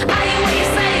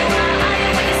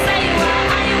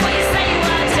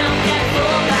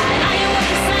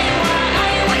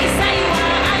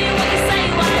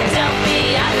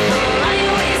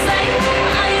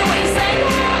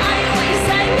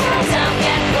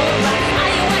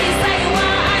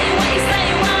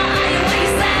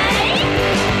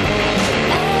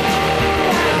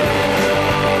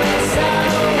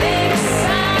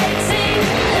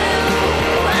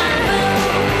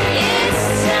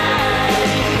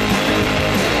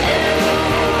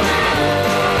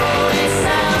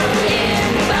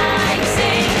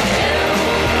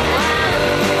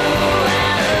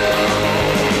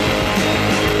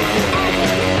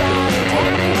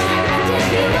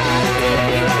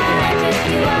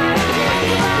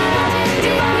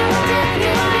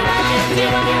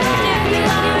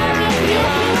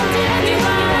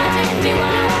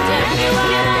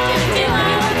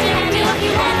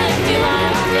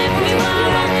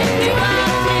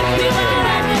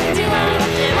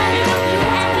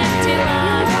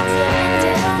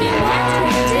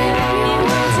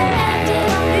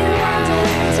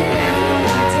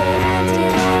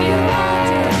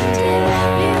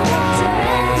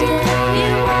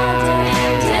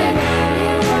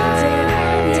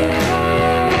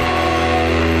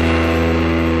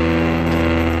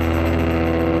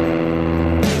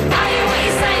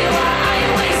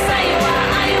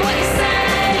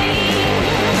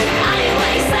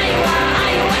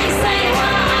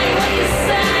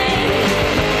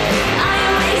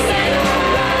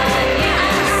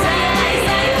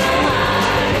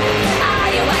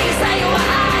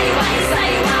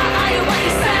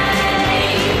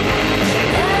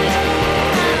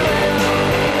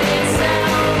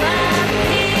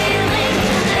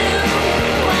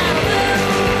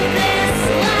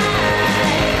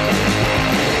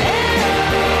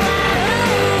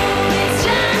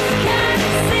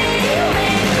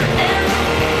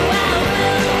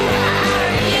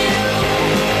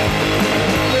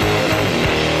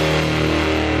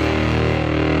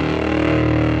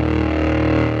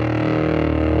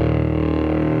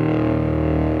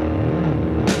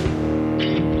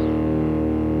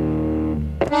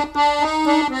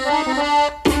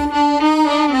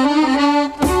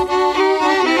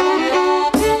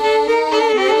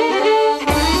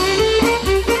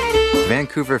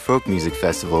 Vancouver Folk Music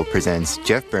Festival presents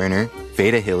Jeff Berner,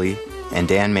 Veda Hilly, and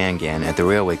Dan Mangan at the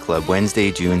Railway Club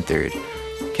Wednesday, June 3rd.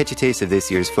 Catch a taste of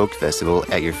this year's folk festival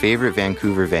at your favorite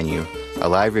Vancouver venue. A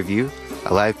live review,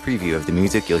 a live preview of the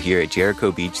music you'll hear at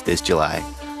Jericho Beach this July.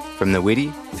 From the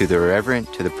witty, through the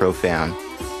irreverent, to the profound,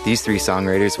 these three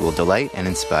songwriters will delight and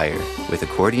inspire with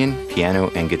accordion, piano,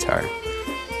 and guitar.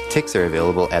 Tickets are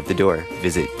available at the door.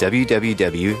 Visit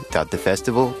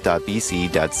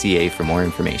www.thefestival.bc.ca for more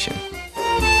information.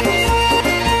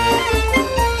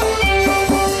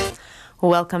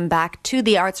 Welcome back to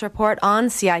the Arts Report on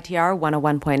CITR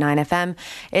 101.9 FM.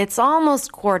 It's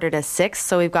almost 5:45,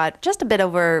 so we've got just a bit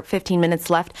over 15 minutes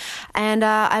left. And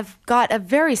I've got a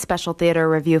very special theater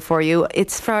review for you.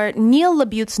 It's for Neil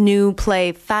LaBute's new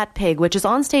play, Fat Pig, which is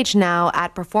on stage now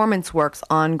at Performance Works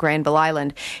on Granville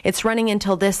Island. It's running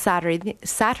until this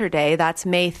Saturday, that's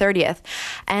May 30th.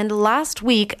 And last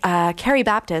week, Carrie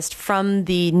Baptist from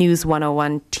the News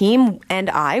 101 team and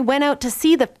I went out to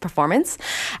see the performance.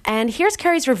 And here's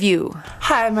Carrie's review.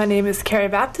 Hi, my name is Carrie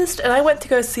Baptist, and I went to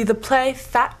go see the play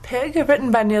Fat Pig,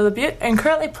 written by Neil LaBute, and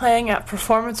currently playing at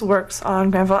Performance Works on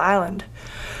Granville Island.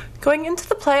 Going into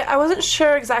the play, I wasn't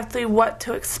sure exactly what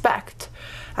to expect.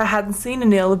 I hadn't seen a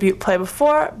Neil LaBute play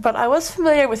before, but I was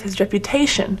familiar with his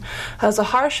reputation as a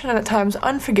harsh and at times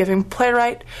unforgiving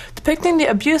playwright, depicting the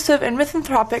abusive and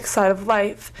misanthropic side of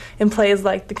life in plays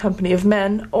like The Company of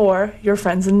Men or Your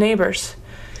Friends and Neighbors.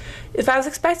 If I was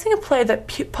expecting a play that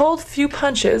pulled few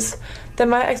punches, then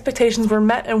my expectations were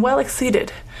met and well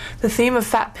exceeded. The theme of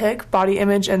fat pig, body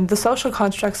image, and the social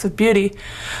constructs of beauty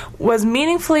was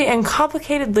meaningfully and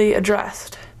complicatedly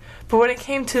addressed. But when it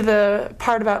came to the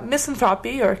part about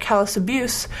misanthropy or callous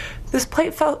abuse, this play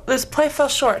fell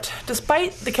short.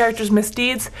 Despite the characters'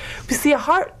 misdeeds, we see a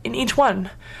heart in each one.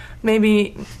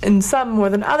 Maybe in some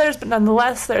more than others, but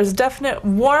nonetheless there's definite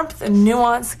warmth and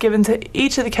nuance given to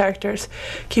each of the characters,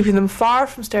 keeping them far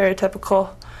from stereotypical.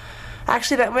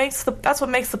 Actually, that's what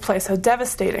makes the play so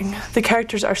devastating. The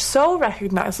characters are so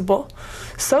recognizable,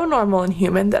 so normal and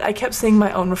human, that I kept seeing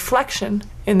my own reflection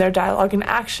in their dialogue and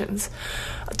actions,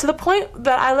 to the point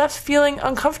that I left feeling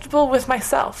uncomfortable with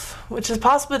myself, which is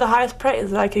possibly the highest praise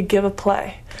that I could give a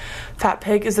play. Fat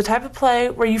Pig is the type of play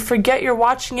where you forget you're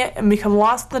watching it and become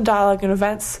lost in the dialogue and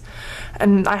events,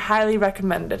 and I highly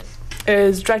recommend it. It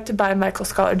is directed by Michael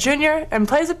Scholar Jr. and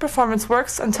plays at Performance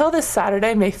Works until this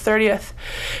Saturday, May 30th.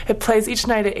 It plays each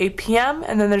night at 8 p.m.,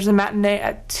 and then there's a matinee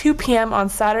at 2 p.m. on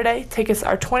Saturday. Tickets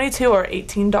are $22 or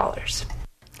 $18.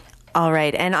 All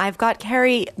right, and I've got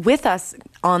Carrie with us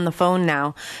on the phone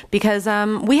now because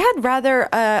we had rather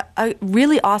a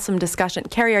really awesome discussion.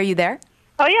 Carrie, are you there?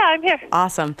 Oh, yeah, I'm here.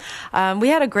 Awesome. We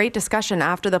had a great discussion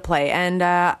after the play,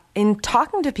 and in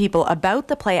talking to people about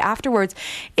the play afterwards,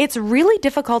 it's really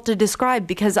difficult to describe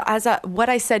because what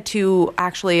I said to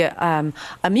actually a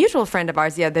mutual friend of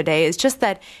ours the other day is just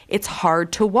that it's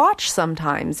hard to watch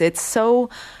sometimes. It's so,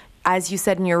 as you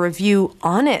said in your review,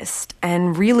 honest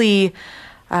and really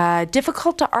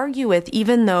difficult to argue with,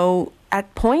 even though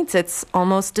at points it's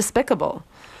almost despicable.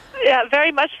 Yeah,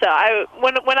 very much so.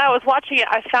 When I was watching it,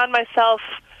 I found myself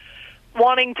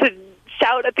wanting to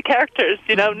shout at the characters,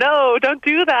 no, don't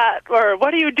do that, or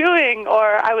what are you doing?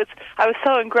 Or I was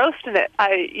so engrossed in it.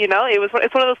 It's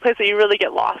one of those places that you really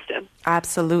get lost in.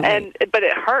 Absolutely. But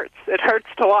it hurts. It hurts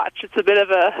to watch. It's a bit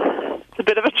of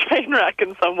a train wreck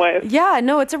in some ways. Yeah,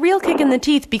 no, it's a real kick in the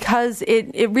teeth because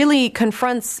it really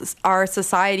confronts our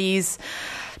society's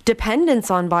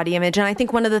dependence on body image. And I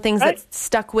think one of the things that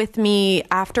stuck with me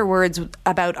afterwards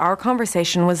about our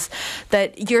conversation was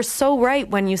that you're so right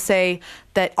when you say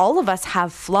that all of us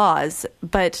have flaws,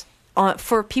 but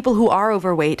for people who are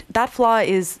overweight, that flaw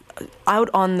is out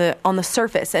on the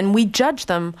surface, and we judge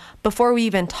them before we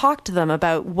even talk to them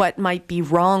about what might be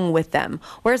wrong with them.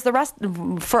 Whereas the rest,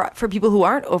 for people who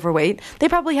aren't overweight, they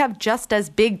probably have just as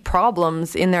big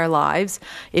problems in their lives,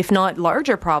 if not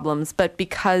larger problems, but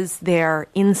because they're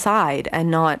inside and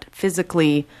not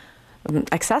physically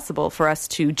accessible for us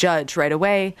to judge right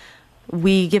away,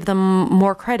 we give them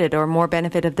more credit or more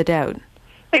benefit of the doubt.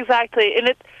 Exactly,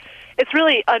 and it's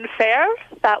really unfair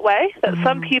that way, that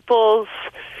some people's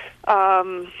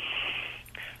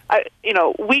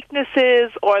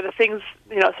weaknesses or the things,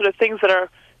 sort of things that are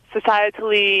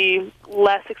societally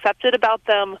less accepted about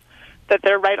them, that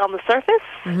they're right on the surface.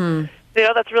 Mm-hmm.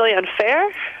 That's really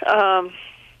unfair.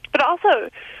 But also,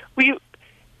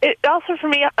 it also for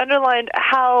me underlined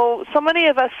how so many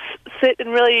of us sit in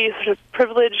really sort of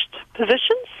privileged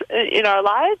positions in our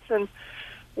lives, and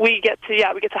we get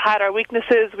to hide our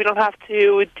weaknesses. We don't have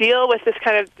to deal with this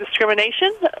kind of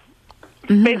discrimination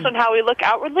based on how we look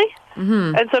outwardly.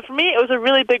 Mm-hmm. And so for me, it was a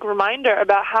really big reminder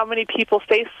about how many people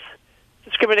face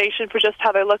discrimination for just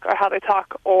how they look or how they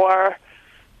talk or,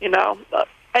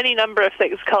 any number of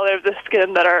things, color of the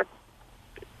skin, that are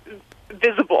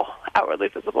visible, outwardly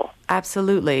visible.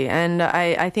 Absolutely. And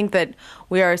I think that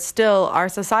we are still, our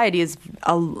society is,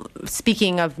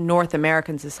 speaking of North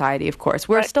American society, of course,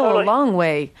 we're still a long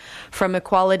way from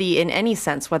equality in any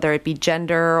sense, whether it be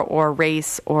gender or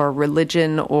race or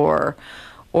religion or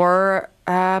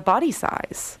body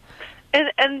size.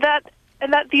 And that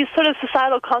these sort of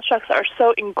societal constructs are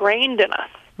so ingrained in us.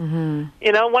 Mm-hmm.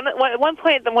 At one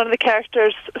point, one of the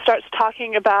characters starts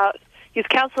talking about he's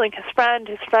counseling his friend.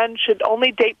 His friend should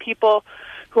only date people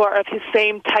who are of his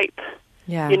same type.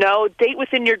 Yeah. Date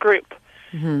within your group.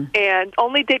 Mm-hmm. And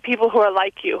only date people who are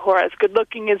like you, who are as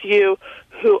good-looking as you,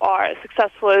 who are as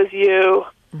successful as you.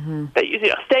 Mm-hmm. That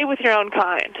stay with your own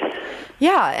kind.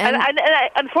 Yeah. And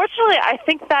unfortunately, I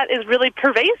think that is really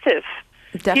pervasive.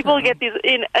 Definitely. People get these,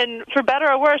 and for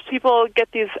better or worse, people get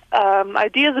these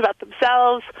ideas about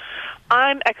themselves.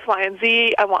 I'm X, Y, and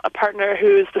Z. I want a partner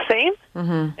who's the same.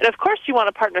 Mm-hmm. And of course you want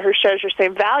a partner who shares your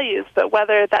same values, but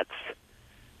whether what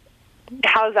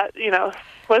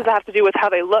does that have to do with how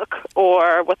they look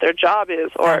or what their job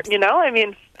is or,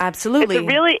 Absolutely.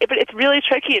 It's really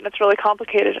tricky and it's really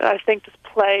complicated. And I think this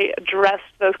play addressed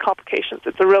those complications.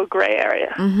 It's a real gray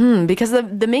area. Because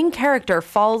the main character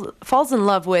falls in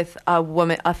love with a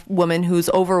woman who's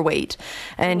overweight,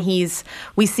 and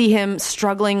we see him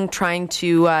struggling trying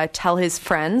to tell his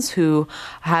friends who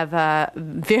have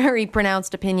very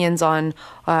pronounced opinions on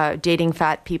dating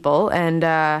fat people,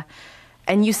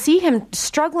 and you see him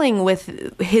struggling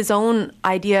with his own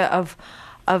idea of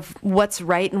what's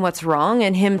right and what's wrong,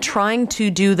 and him trying to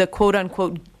do the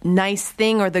quote-unquote nice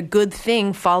thing or the good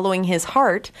thing following his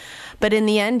heart. But in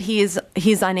the end, he's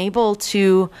unable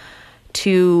to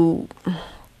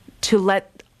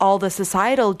let all the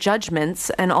societal judgments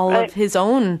and all of his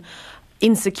own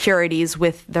insecurities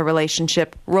with the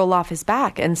relationship roll off his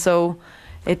back. And so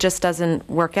it just doesn't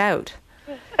work out.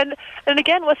 And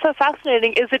again, what's so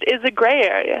fascinating is it is a gray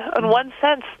area. In one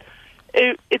sense,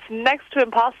 it's next to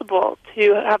impossible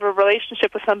to have a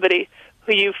relationship with somebody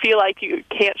who you feel like you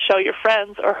can't show your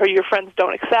friends or who your friends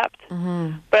don't accept.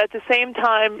 But at the same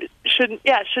time,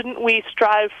 shouldn't we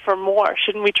strive for more?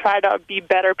 Shouldn't we try to be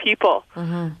better people?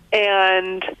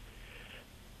 And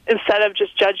instead of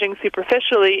just judging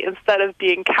superficially, instead of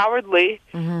being cowardly,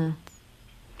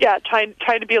 trying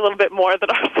to be a little bit more than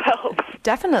ourselves.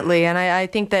 Definitely, and I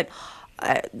think that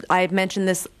I've mentioned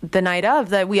this the night of,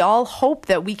 that we all hope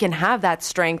that we can have that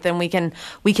strength and we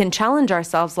can challenge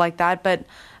ourselves like that. But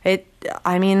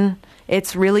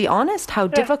it's really honest how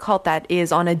difficult that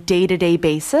is on a day-to-day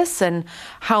basis, and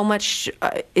how much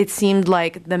it seemed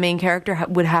like the main character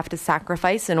would have to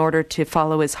sacrifice in order to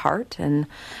follow his heart. And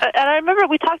I remember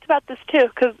we talked about this too,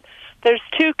 because there's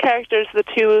two characters, the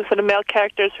two sort of male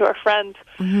characters who are friends,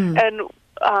 and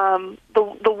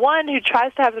the one who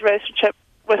tries to have the relationship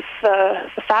with the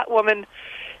fat woman,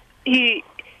 we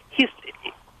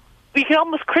can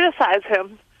almost criticize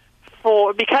him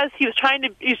because he's trying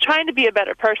to be a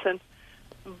better person,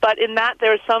 but in that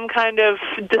there's some kind of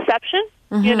deception,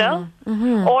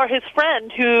 or his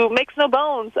friend who makes no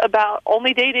bones about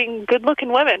only dating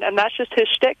good-looking women, and that's just his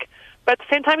shtick. But at the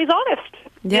same time, he's honest,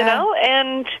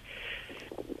 and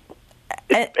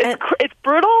it's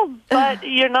brutal, but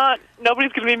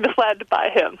nobody's going to be misled by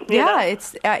him. You know?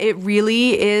 It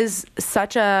really is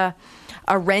such a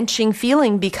wrenching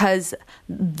feeling, because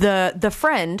the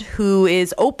friend who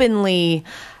is openly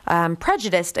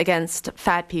prejudiced against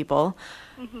fat people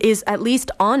is at least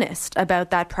honest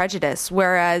about that prejudice,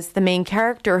 whereas the main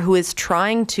character who is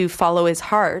trying to follow his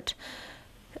heart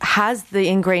has the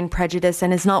ingrained prejudice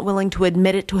and is not willing to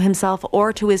admit it to himself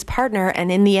or to his partner,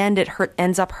 and in the end it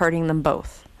ends up hurting them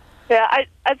both. Yeah,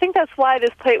 I think that's why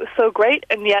this play was so great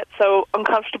and yet so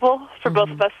uncomfortable for both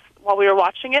of us while we were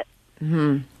watching it.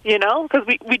 Because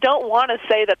we don't want to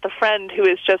say that the friend who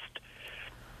is just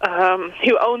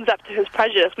who owns up to his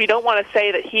prejudice, we don't want to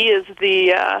say that he is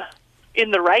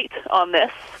in the right on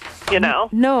this.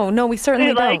 No, we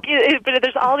certainly don't. But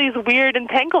there's all these weird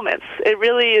entanglements. It's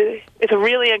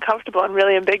really uncomfortable and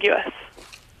really ambiguous.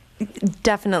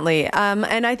 Definitely.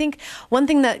 And I think one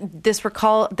thing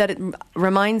that it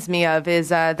reminds me of is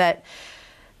that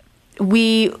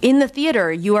in the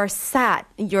theater, you're sat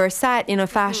in a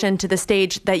fashion to the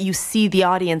stage that you see the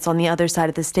audience on the other side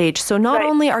of the stage. So not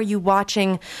only are you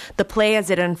watching the play as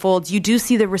it unfolds, you do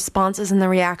see the responses and the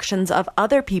reactions of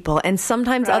other people. And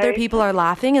sometimes other people are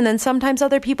laughing, and then sometimes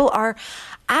other people are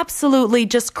absolutely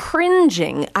just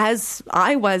cringing, as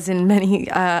I was in many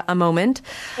a moment.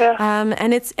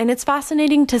 And it's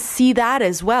fascinating to see that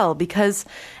as well, because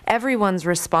everyone's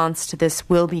response to this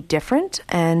will be different.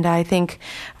 And I think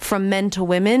from men to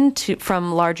women,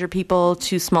 from larger people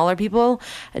to smaller people,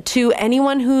 to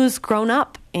anyone who's grown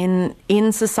up in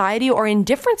society or in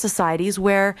different societies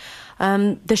where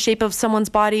the shape of someone's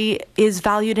body is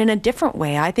valued in a different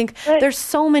way. I think there's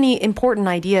so many important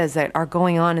ideas that are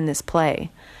going on in this play.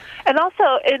 And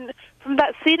also, from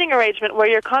that seating arrangement where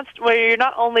you're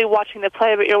not only watching the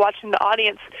play but you're watching the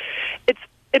audience,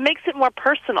 it makes it more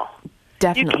personal.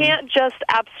 Definitely. You can't just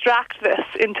abstract this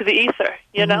into the ether.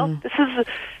 This is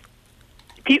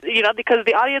because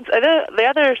the audience, the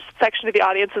other section of the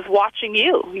audience is watching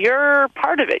you. You're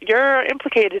part of it. You're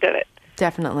implicated in it.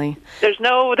 Definitely. There's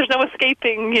no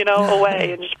escaping,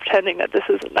 away and just pretending that this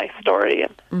is a nice story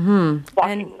and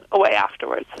walking away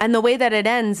afterwards. And the way that it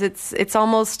ends, it's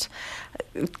almost,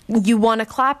 you want to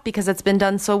clap because it's been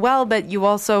done so well, but you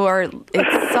also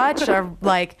it's such a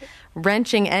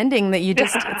wrenching ending that you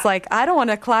just, it's like, I don't want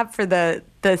to clap for the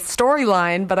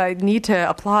storyline, but I need to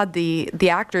applaud the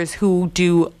actors who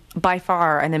do by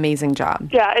far an amazing job.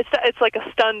 Yeah, it's like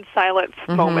a stunned silence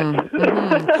moment.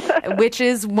 Which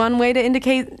is one way to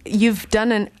indicate you've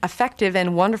done an effective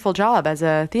and wonderful job as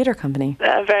a theater company.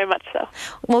 Very much so.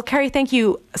 Well, Carrie, thank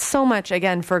you so much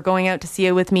again for going out to see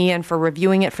it with me and for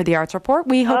reviewing it for the Arts Report.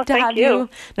 We hope to have you.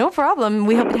 No problem.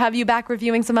 We hope to have you back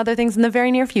reviewing some other things in the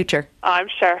very near future. I'm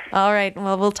sure. All right.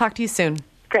 Well, we'll talk to you soon.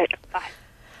 Great. Bye.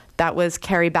 That was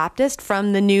Carrie Baptist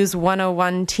from the News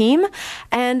 101 team.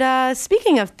 And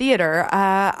speaking of theater,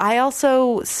 I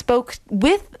also spoke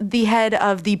with the head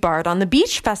of the Bard on the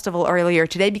Beach Festival earlier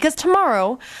today, because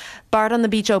tomorrow Bard on the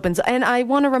Beach opens. And I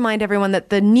want to remind everyone that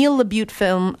the Neil LaBute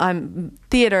film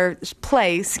theater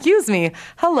play, is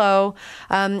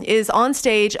on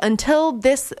stage until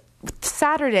this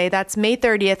Saturday, that's May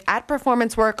 30th, at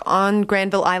Performance Work on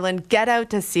Granville Island. Get out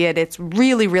to see it. It's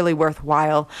really, really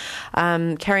worthwhile.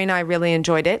 Carrie and I really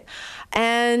enjoyed it.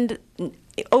 And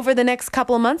over the next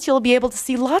couple of months, you'll be able to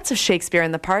see lots of Shakespeare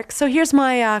in the park. So here's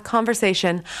my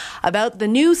conversation about the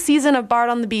new season of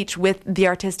Bard on the Beach with the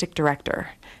artistic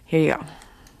director. Here you go.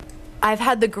 I've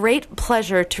had the great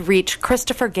pleasure to reach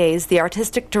Christopher Gaze, the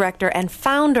artistic director and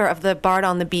founder of the Bard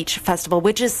on the Beach Festival,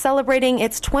 which is celebrating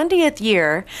its 20th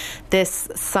year this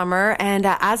summer. And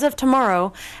as of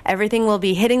tomorrow, everything will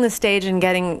be hitting the stage and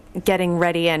getting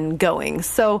ready and going.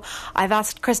 So I've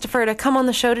asked Christopher to come on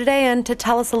the show today and to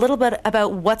tell us a little bit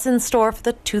about what's in store for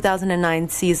the 2009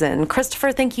 season.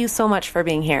 Christopher, thank you so much for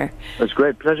being here. It's a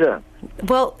great pleasure.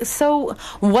 Well, so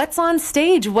what's on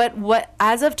stage? What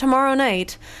as of tomorrow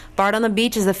night, Bard on the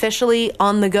Beach is officially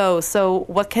on the go. So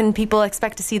what can people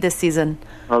expect to see this season?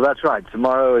 Well, that's right.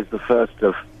 Tomorrow is the first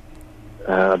of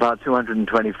about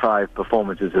 225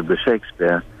 performances of the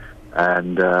Shakespeare.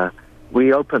 And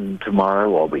we open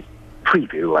tomorrow, or we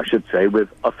preview, I should say, with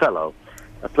Othello,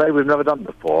 a play we've never done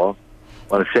before,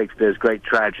 one of Shakespeare's great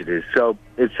tragedies. So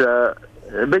it's a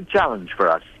big challenge for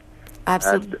us.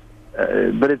 Absolutely.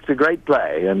 But it's a great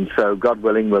play, and so God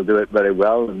willing, we'll do it very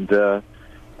well, and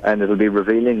it'll be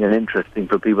revealing and interesting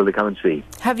for people to come and see.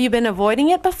 Have you been avoiding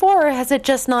it before, or has it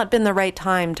just not been the right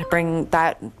time to bring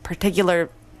that particular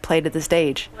play to the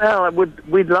stage? Well,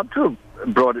 we'd love to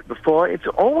have brought it before. It's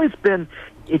always been,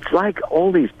 it's like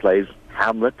all these plays,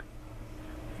 Hamlet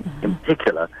in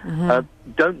particular,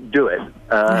 don't do it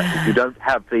if you don't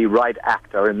have the right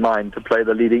actor in mind to play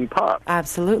the leading part.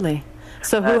 Absolutely.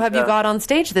 So who have you got on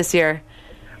stage this year?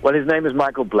 Well, his name is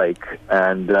Michael Blake,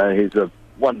 and he's a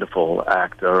wonderful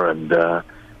actor, and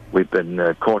we've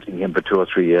been courting him for 2 or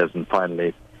 3 years, and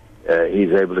finally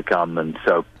he's able to come, and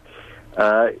so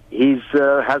he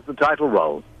has the title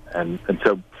role. And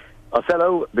so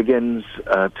Othello begins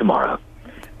tomorrow.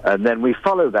 And then we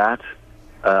follow that,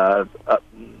 I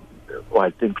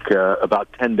think about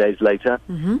 10 days later,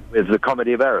 with the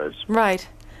Comedy of Errors. Right.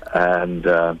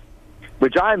 And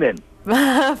which I'm in.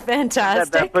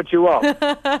 Fantastic. That put you off?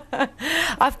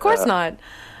 Of course not.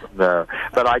 No,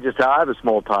 but I have a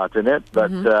small part in it, but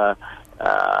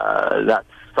that's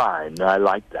fine. I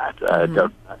like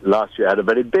that. Last year I had a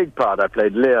very big part. I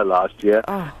played Lear last year.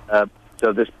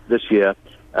 So this year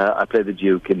I played the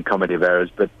Duke in Comedy of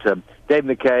Errors, but Dave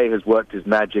McKay has worked his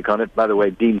magic on it. By the way,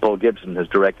 Dean Paul Gibson has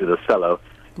directed Othello.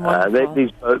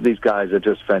 These guys are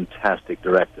just fantastic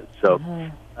directors. So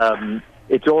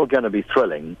it's all going to be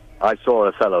thrilling. I saw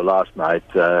Othello last night,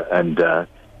 and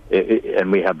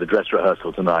we have the dress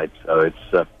rehearsal tonight. So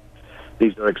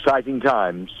these are exciting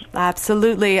times.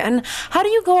 Absolutely. And how do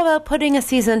you go about putting a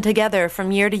season together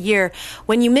from year to year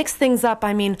when you mix things up?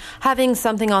 I mean, having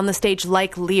something on the stage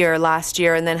like Lear last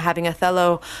year, and then having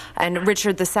Othello and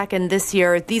Richard II this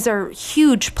year, these are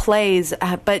huge plays,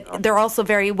 but they're also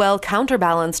very well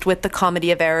counterbalanced with the Comedy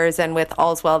of Errors and with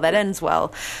All's Well That Ends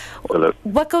Well. Absolutely.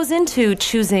 What goes into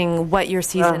choosing what your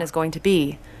season is going to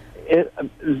be?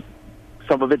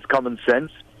 Some of it's common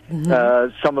sense.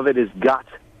 Some of it is gut.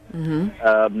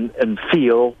 And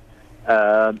feel,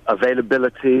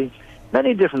 availability,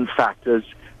 many different factors.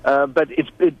 But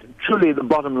truly the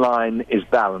bottom line is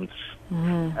balance.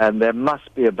 And there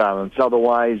must be a balance.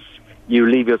 Otherwise, you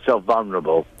leave yourself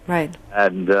vulnerable. Right.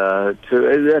 And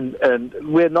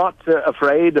we're not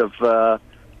afraid of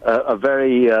a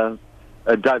very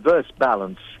diverse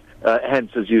balance.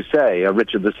 Hence, as you say,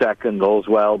 Richard II, All's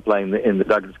Well, playing in the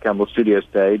Douglas Campbell studio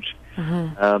stage.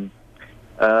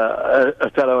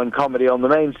 Othello and comedy on the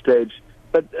main stage.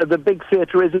 But the big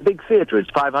theatre is a big theatre. It's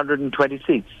 520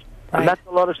 seats. Right. And that's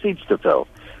a lot of seats to fill.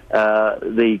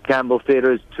 The Campbell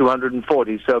Theatre is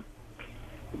 240. So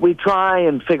we try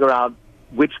and figure out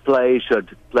which play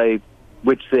should play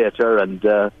which theatre and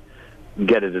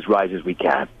get it as right as we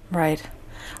can. Right.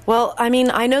 Well, I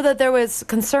mean, I know that there was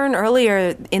concern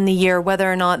earlier in the year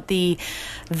whether or not the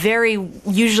very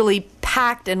usually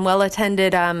packed and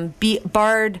well-attended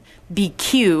Bard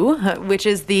BQ, which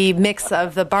is the mix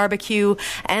of the barbecue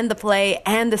and the play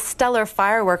and the stellar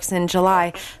fireworks in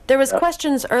July, there was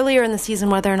questions earlier in the season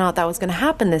whether or not that was going to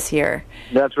happen this year.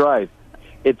 That's right.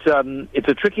 It's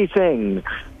a tricky thing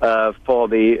for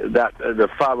the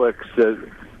fireworks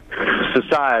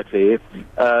society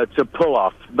to pull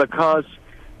off, because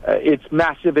it's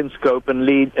massive in scope and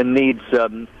needs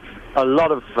a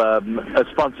lot of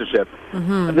sponsorship.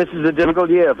 Mm-hmm. And this is a difficult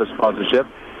year for sponsorship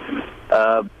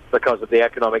because of the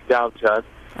economic downturn.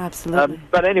 Absolutely.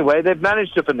 But anyway, they've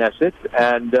managed to finesse it,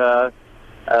 and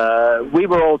we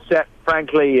were all set,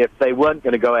 frankly, if they weren't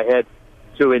going to go ahead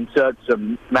to insert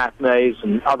some matinees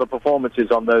and other performances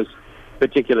on those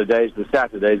particular days, the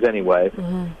Saturdays anyway.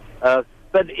 Mm-hmm.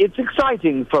 But it's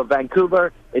exciting for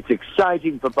Vancouver. It's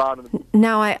exciting for Barnum.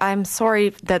 Now, I'm sorry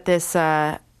that this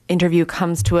interview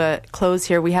comes to a close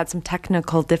here. We had some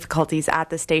technical difficulties at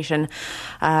the station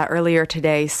earlier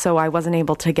today, so I wasn't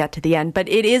able to get to the end. But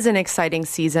it is an exciting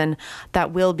season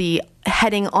that will be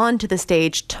heading onto the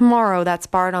stage tomorrow. That's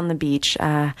Bard on the Beach,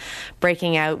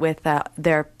 breaking out with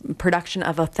their production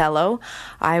of Othello.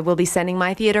 I will be sending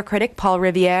my theatre critic, Paul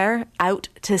Riviere, out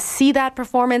to see that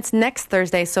performance next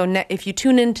Thursday. So if you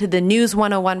tune into the News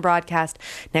 101 broadcast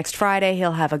next Friday,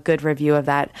 he'll have a good review of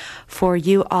that for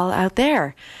you all out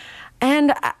there.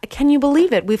 And can you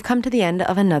believe it? We've come to the end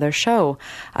of another show.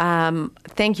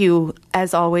 Thank you,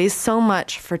 as always, so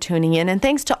much for tuning in. And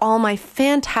thanks to all my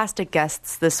fantastic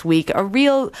guests this week. A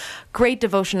real great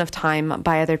devotion of time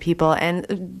by other people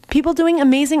and people doing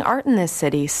amazing art in this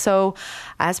city. So,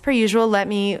 as per usual, let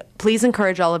me please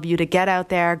encourage all of you to get out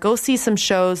there, go see some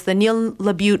shows. The Neil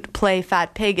LaBute play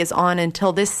Fat Pig is on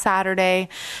until this Saturday.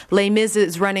 Les Mis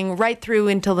is running right through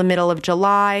until the middle of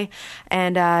July.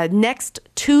 And next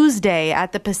Tuesday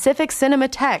at the Pacific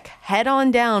Cinematheque, head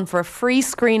on down for a free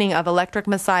screening of Electric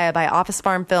Messiah by Office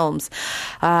Farm Films.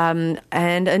 And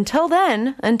until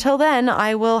then,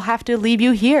 I will have to leave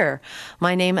you here.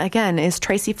 My name, again, is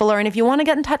Tracy Fuller. And if you want to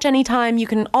get in touch anytime, you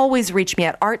can always reach me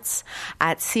at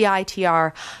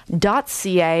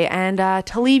arts@citr.ca. And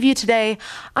to leave you today,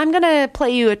 I'm going to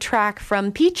play you a track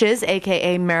from Peaches,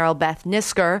 a.k.a. Meryl Beth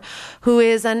Nisker, who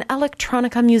is an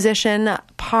electronica musician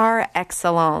par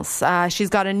excellence. She's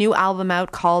got a new album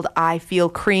out called I Feel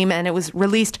Cream, and it was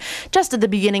released just at the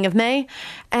beginning of May.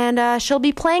 And she'll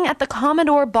be playing at the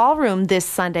Commodore Ballroom this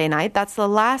Sunday night. That's the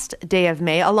last day of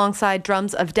May, alongside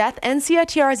Drums of Death and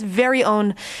CITR's very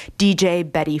own DJ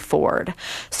Betty Ford.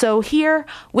 So here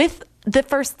with the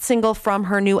first single from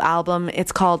her new album,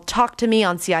 it's called Talk to Me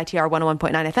on CITR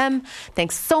 101.9 FM.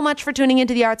 Thanks so much for tuning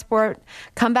into the Art Sport.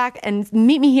 Come back and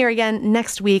meet me here again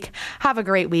next week. Have a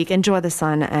great week. Enjoy the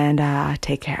sun and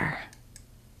take care.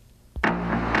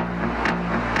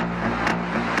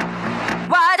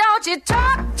 Why don't you talk